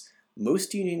cuts,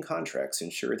 most union contracts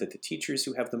ensure that the teachers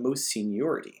who have the most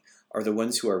seniority are the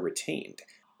ones who are retained,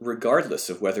 regardless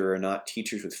of whether or not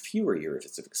teachers with fewer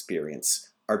years of experience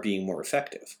are being more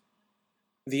effective.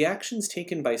 The actions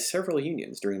taken by several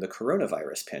unions during the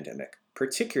coronavirus pandemic,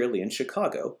 particularly in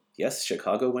Chicago, yes,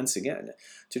 Chicago once again,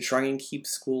 to try and keep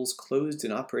schools closed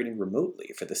and operating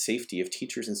remotely for the safety of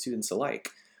teachers and students alike,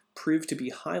 proved to be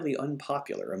highly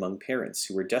unpopular among parents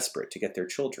who were desperate to get their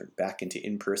children back into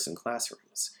in-person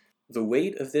classrooms. The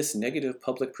weight of this negative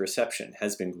public perception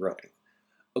has been growing.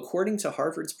 According to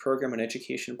Harvard's Program on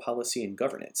Education Policy and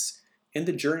Governance and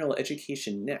the journal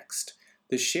Education Next,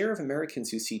 the share of Americans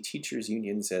who see teachers'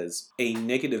 unions as a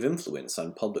negative influence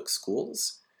on public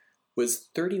schools was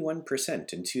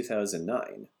 31% in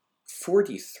 2009,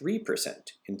 43%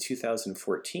 in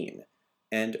 2014,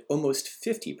 and almost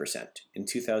 50% in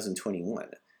 2021,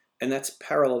 and that's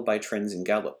paralleled by trends in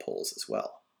Gallup polls as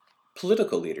well.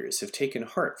 Political leaders have taken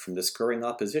heart from this growing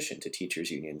opposition to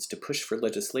teachers' unions to push for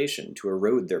legislation to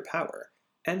erode their power,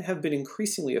 and have been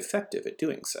increasingly effective at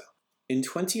doing so. In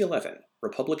 2011,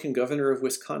 Republican Governor of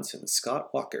Wisconsin, Scott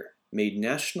Walker, made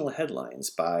national headlines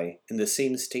by, in the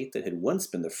same state that had once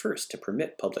been the first to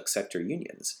permit public sector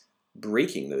unions,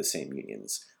 breaking those same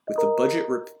unions with the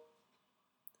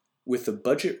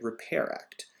Budget Repair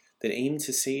Act that aimed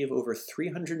to save over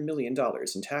 $300 million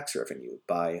in tax revenue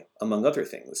by, among other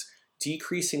things,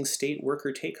 decreasing state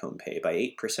worker take-home pay by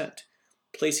 8%,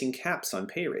 placing caps on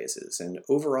pay raises, and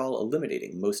overall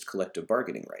eliminating most collective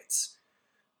bargaining rights.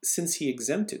 Since he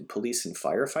exempted police and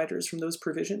firefighters from those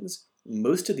provisions,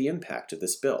 most of the impact of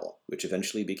this bill, which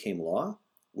eventually became law,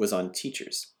 was on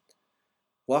teachers.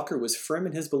 Walker was firm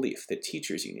in his belief that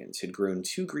teachers' unions had grown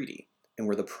too greedy and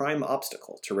were the prime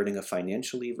obstacle to running a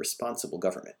financially responsible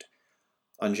government.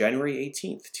 On January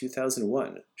 18,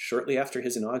 2001, shortly after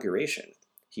his inauguration,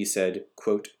 he said,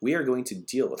 quote, "We are going to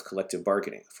deal with collective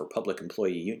bargaining for public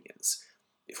employee unions.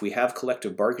 If we have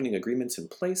collective bargaining agreements in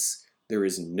place, there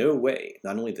is no way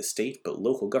not only the state but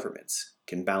local governments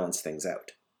can balance things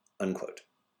out." Unquote.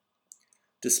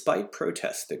 Despite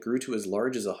protests that grew to as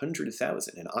large as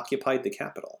 100,000 and occupied the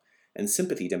Capitol, and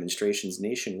sympathy demonstrations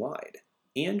nationwide,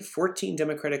 and 14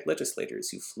 Democratic legislators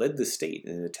who fled the state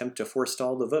in an attempt to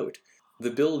forestall the vote,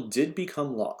 the bill did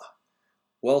become law.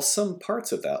 While some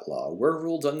parts of that law were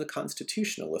ruled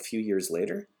unconstitutional a few years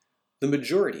later, the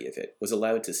majority of it was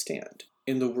allowed to stand.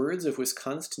 In the words of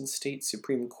Wisconsin State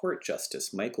Supreme Court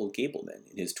Justice Michael Gableman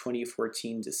in his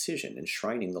 2014 decision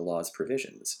enshrining the law's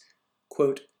provisions,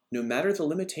 quote, "No matter the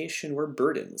limitation or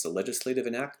burdens a legislative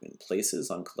enactment places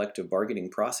on collective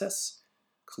bargaining process,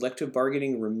 collective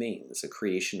bargaining remains a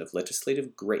creation of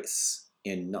legislative grace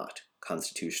and not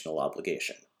constitutional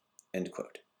obligation." End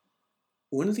quote.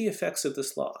 One of the effects of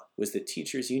this law was that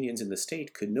teachers' unions in the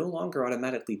state could no longer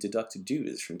automatically deduct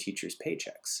dues from teachers'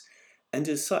 paychecks, and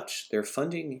as such, their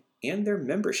funding and their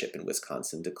membership in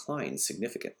Wisconsin declined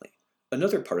significantly.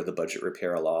 Another part of the budget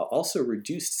repair law also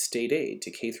reduced state aid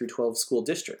to K-12 school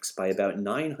districts by about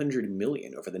 $900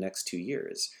 million over the next 2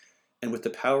 years, and with the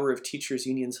power of teachers'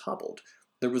 unions hobbled,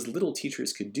 there was little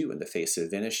teachers could do in the face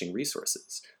of vanishing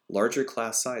resources, larger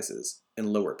class sizes,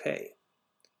 and lower pay.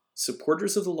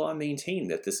 Supporters of the law maintain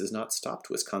that this has not stopped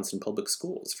Wisconsin public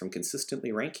schools from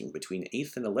consistently ranking between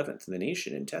 8th and 11th in the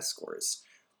nation in test scores.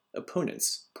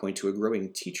 Opponents point to a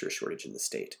growing teacher shortage in the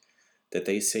state that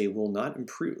they say will not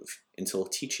improve until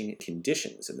teaching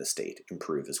conditions in the state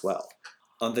improve as well.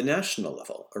 On the national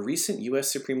level, a recent U.S.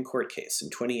 Supreme Court case in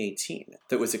 2018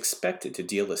 that was expected to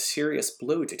deal a serious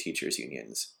blow to teachers'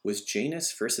 unions was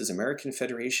Janus v. American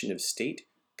Federation of State,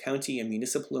 County, and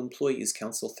Municipal Employees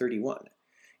Council 31,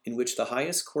 in which the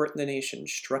highest court in the nation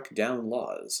struck down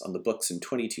laws on the books in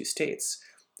 22 states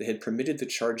that had permitted the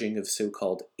charging of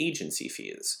so-called agency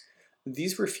fees.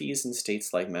 These were fees in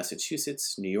states like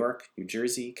Massachusetts, New York, New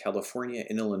Jersey, California,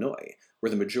 and Illinois, where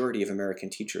the majority of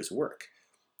American teachers work,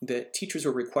 that teachers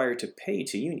were required to pay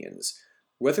to unions,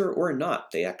 whether or not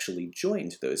they actually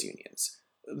joined those unions.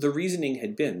 The reasoning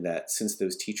had been that since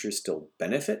those teachers still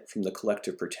benefit from the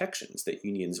collective protections that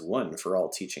unions won for all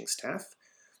teaching staff,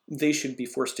 they should be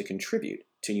forced to contribute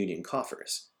to union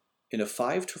coffers. In a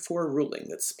 5-4 ruling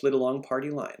that split along party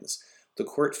lines, the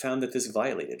court found that this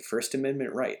violated First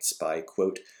Amendment rights by,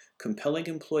 quote, "compelling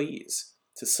employees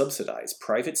to subsidize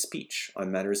private speech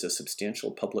on matters of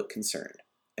substantial public concern,"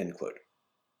 end quote.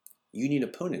 Union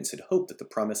opponents had hoped that the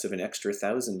promise of an extra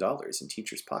 $1,000 in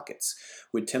teachers' pockets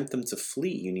would tempt them to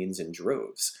flee unions in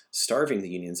droves, starving the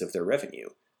unions of their revenue.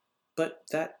 But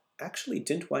that actually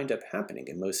didn't wind up happening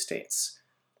in most states.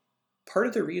 Part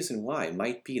of the reason why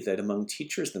might be that among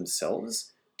teachers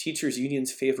themselves, teachers'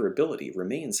 unions' favorability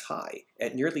remains high,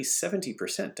 at nearly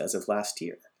 70% as of last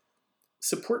year.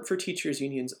 Support for teachers'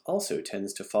 unions also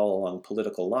tends to fall along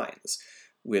political lines,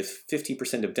 with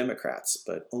 50% of Democrats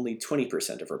but only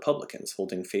 20% of Republicans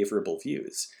holding favorable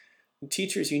views.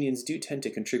 Teachers' unions do tend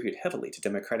to contribute heavily to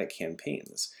Democratic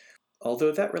campaigns,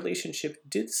 although that relationship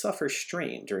did suffer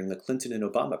strain during the Clinton and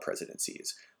Obama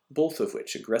presidencies, both of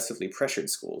which aggressively pressured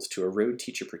schools to erode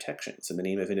teacher protections in the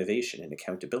name of innovation and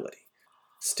accountability.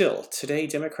 Still, today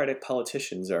Democratic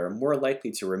politicians are more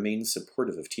likely to remain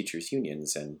supportive of teachers'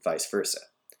 unions and vice versa.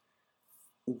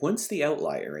 Once the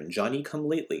outlier and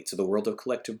Johnny-come-lately to the world of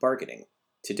collective bargaining,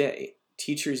 today,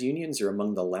 teachers' unions are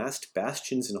among the last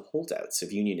bastions and holdouts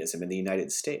of unionism in the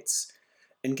United States.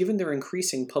 And given their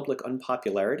increasing public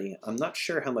unpopularity, I'm not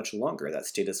sure how much longer that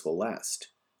status will last.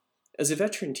 As a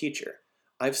veteran teacher,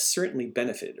 I've certainly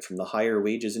benefited from the higher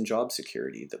wages and job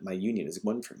security that my union has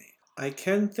won for me. I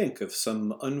can think of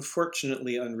some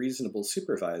unfortunately unreasonable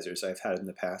supervisors I've had in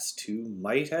the past who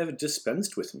might have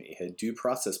dispensed with me had due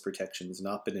process protections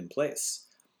not been in place.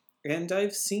 And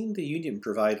I've seen the union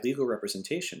provide legal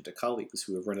representation to colleagues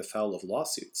who have run afoul of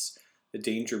lawsuits, a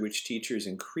danger which teachers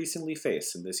increasingly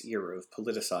face in this era of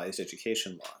politicized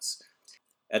education laws.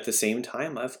 At the same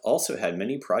time, I've also had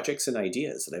many projects and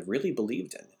ideas that I've really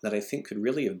believed in, that I think could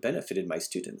really have benefited my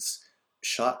students,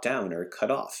 shot down or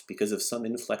cut off because of some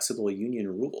inflexible union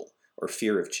rule or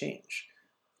fear of change.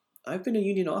 I've been a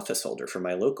union office holder for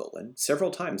my local, and several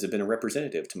times have been a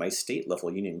representative to my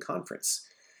state-level union conference,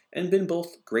 and been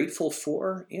both grateful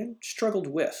for and struggled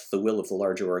with the will of the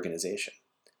larger organization.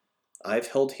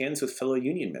 I've held hands with fellow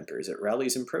union members at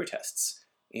rallies and protests,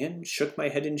 and shook my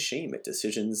head in shame at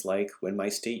decisions like when my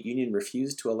state union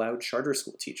refused to allow charter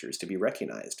school teachers to be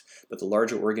recognized by the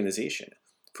larger organization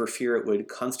for fear it would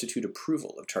constitute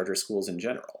approval of charter schools in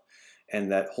general, and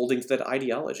that holding to that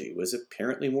ideology was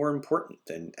apparently more important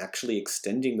than actually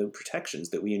extending the protections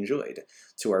that we enjoyed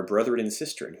to our brethren and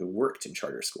sistren who worked in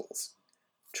charter schools.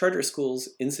 Charter schools,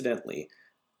 incidentally,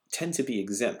 tend to be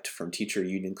exempt from teacher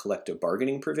union collective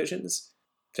bargaining provisions,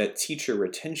 that teacher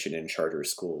retention in charter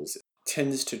schools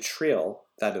tends to trail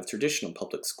that of traditional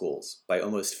public schools by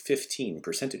almost 15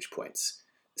 percentage points.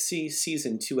 See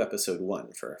Season 2, Episode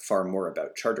 1 for far more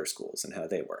about charter schools and how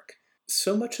they work.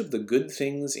 So much of the good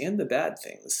things and the bad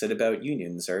things said about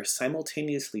unions are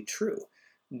simultaneously true,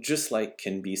 just like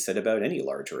can be said about any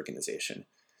large organization.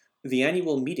 The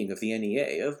annual meeting of the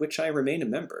NEA, of which I remain a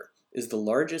member, is the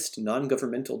largest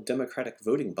non-governmental democratic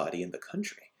voting body in the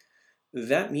country.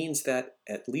 That means that,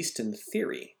 at least in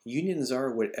theory, unions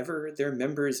are whatever their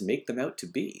members make them out to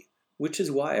be, which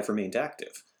is why I've remained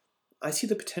active. I see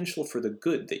the potential for the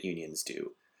good that unions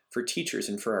do, for teachers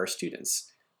and for our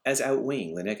students, as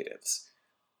outweighing the negatives.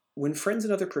 When friends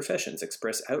in other professions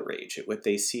express outrage at what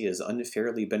they see as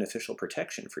unfairly beneficial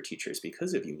protection for teachers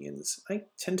because of unions, I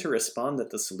tend to respond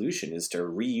that the solution is to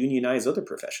re-unionize other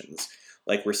professions,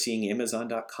 like we're seeing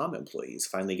Amazon.com employees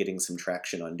finally getting some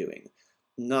traction on doing,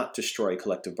 not destroy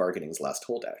collective bargaining's last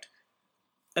holdout.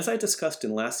 As I discussed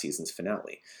in last season's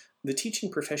finale, the teaching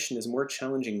profession is more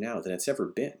challenging now than it's ever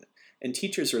been, and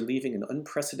teachers are leaving in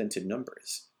unprecedented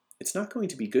numbers. It's not going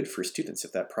to be good for students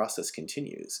if that process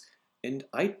continues, and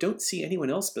I don't see anyone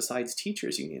else besides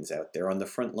teachers' unions out there on the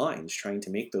front lines trying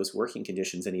to make those working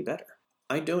conditions any better.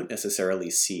 I don't necessarily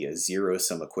see a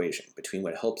zero-sum equation between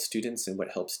what helps students and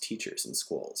what helps teachers in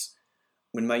schools.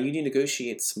 When my union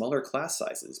negotiates smaller class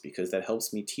sizes because that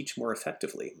helps me teach more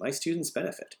effectively, my students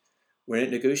benefit. When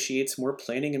it negotiates more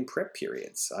planning and prep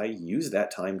periods, I use that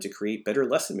time to create better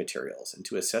lesson materials and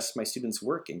to assess my students'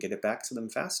 work and get it back to them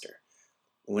faster.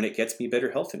 When it gets me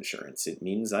better health insurance, it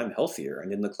means I'm healthier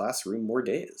and in the classroom more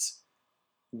days.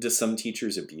 Do some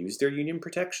teachers abuse their union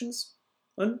protections?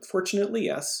 Unfortunately,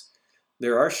 yes.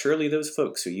 There are surely those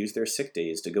folks who use their sick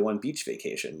days to go on beach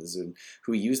vacations and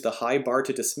who use the high bar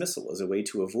to dismissal as a way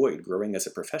to avoid growing as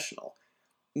a professional.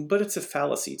 But it's a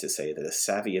fallacy to say that a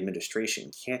savvy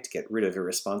administration can't get rid of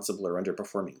irresponsible or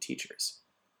underperforming teachers.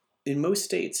 In most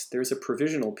states, there's a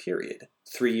provisional period,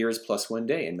 3 years plus 1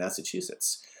 day in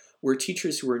Massachusetts, where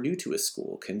teachers who are new to a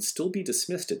school can still be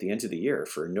dismissed at the end of the year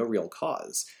for no real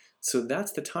cause, so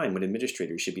that's the time when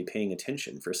administrators should be paying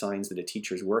attention for signs that a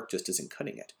teacher's work just isn't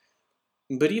cutting it.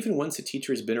 But even once a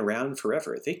teacher's been around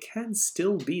forever, they can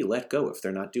still be let go if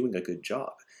they're not doing a good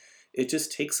job. It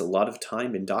just takes a lot of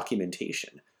time and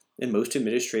documentation, and most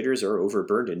administrators are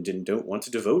overburdened and don't want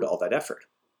to devote all that effort.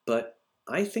 But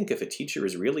I think if a teacher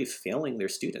is really failing their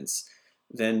students,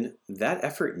 then that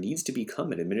effort needs to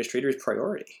become an administrator's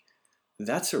priority.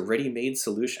 That's a ready-made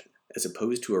solution, as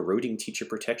opposed to eroding teacher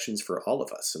protections for all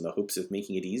of us in the hopes of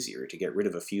making it easier to get rid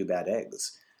of a few bad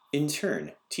eggs. In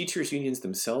turn, teachers' unions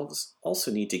themselves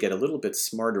also need to get a little bit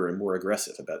smarter and more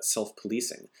aggressive about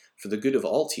self-policing for the good of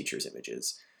all teachers'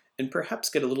 images, and perhaps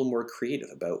get a little more creative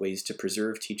about ways to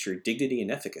preserve teacher dignity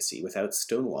and efficacy without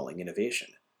stonewalling innovation.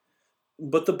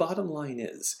 But the bottom line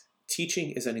is,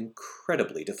 teaching is an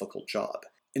incredibly difficult job,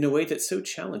 in a way that's so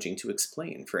challenging to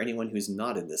explain for anyone who's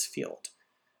not in this field.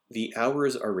 The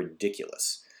hours are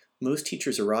ridiculous. Most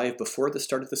teachers arrive before the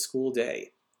start of the school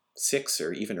day, 6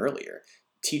 or even earlier,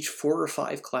 Teach 4 or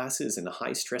 5 classes in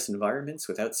high-stress environments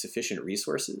without sufficient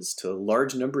resources to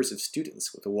large numbers of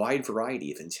students with a wide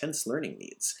variety of intense learning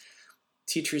needs.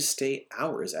 Teachers stay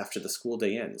hours after the school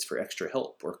day ends for extra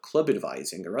help or club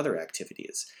advising or other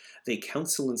activities. They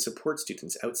counsel and support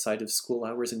students outside of school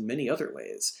hours in many other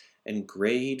ways, and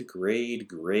grade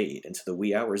into the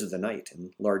wee hours of the night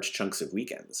and large chunks of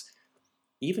weekends.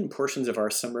 Even portions of our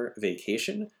summer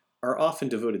vacation are often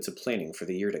devoted to planning for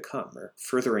the year to come or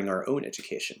furthering our own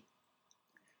education.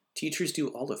 Teachers do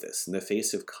all of this in the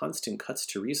face of constant cuts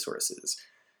to resources,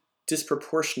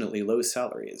 disproportionately low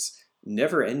salaries,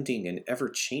 never-ending and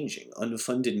ever-changing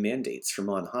unfunded mandates from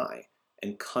on high,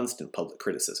 and constant public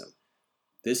criticism.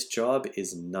 This job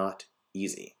is not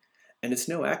easy, and it's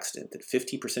no accident that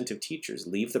 50% of teachers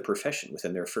leave the profession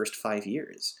within their first 5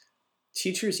 years.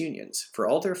 Teachers' unions, for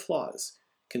all their flaws,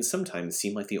 can sometimes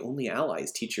seem like the only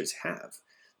allies teachers have,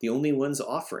 the only ones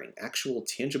offering actual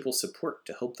tangible support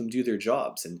to help them do their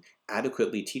jobs and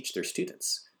adequately teach their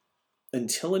students.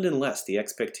 Until and unless the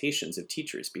expectations of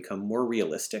teachers become more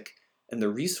realistic and the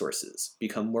resources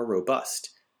become more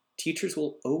robust, teachers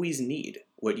will always need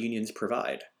what unions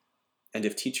provide. And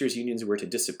if teachers' unions were to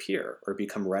disappear or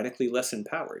become radically less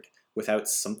empowered without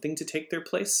something to take their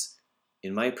place,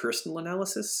 in my personal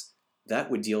analysis, that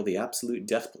would deal the absolute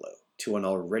death blow to an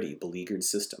already beleaguered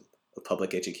system of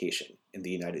public education in the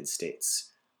United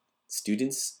States.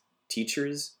 Students,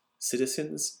 teachers,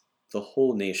 citizens, the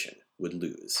whole nation would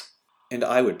lose. And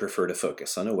I would prefer to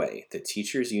focus on a way that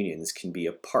teachers' unions can be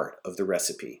a part of the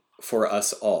recipe for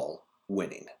us all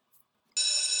winning.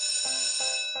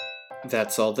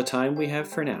 That's all the time we have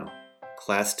for now.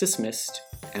 Class dismissed,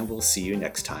 and we'll see you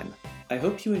next time. I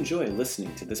hope you enjoy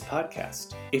listening to this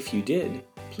podcast. If you did,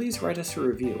 please write us a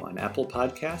review on Apple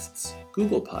Podcasts,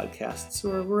 Google Podcasts,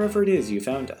 or wherever it is you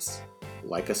found us.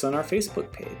 Like us on our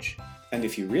Facebook page. And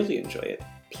if you really enjoy it,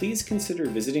 please consider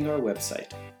visiting our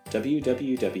website,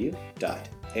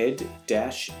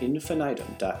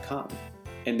 www.ed-infinitum.com,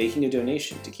 and making a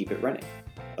donation to keep it running.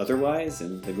 Otherwise,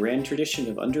 in the grand tradition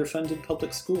of underfunded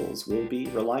public schools, we'll be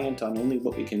reliant on only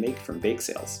what we can make from bake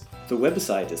sales. The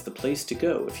website is the place to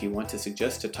go if you want to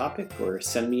suggest a topic or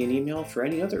send me an email for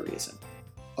any other reason.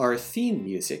 Our theme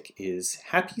music is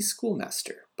Happy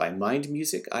Schoolmaster by Mind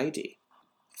Music ID.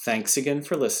 Thanks again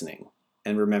for listening,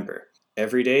 and remember,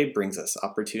 every day brings us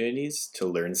opportunities to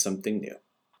learn something new.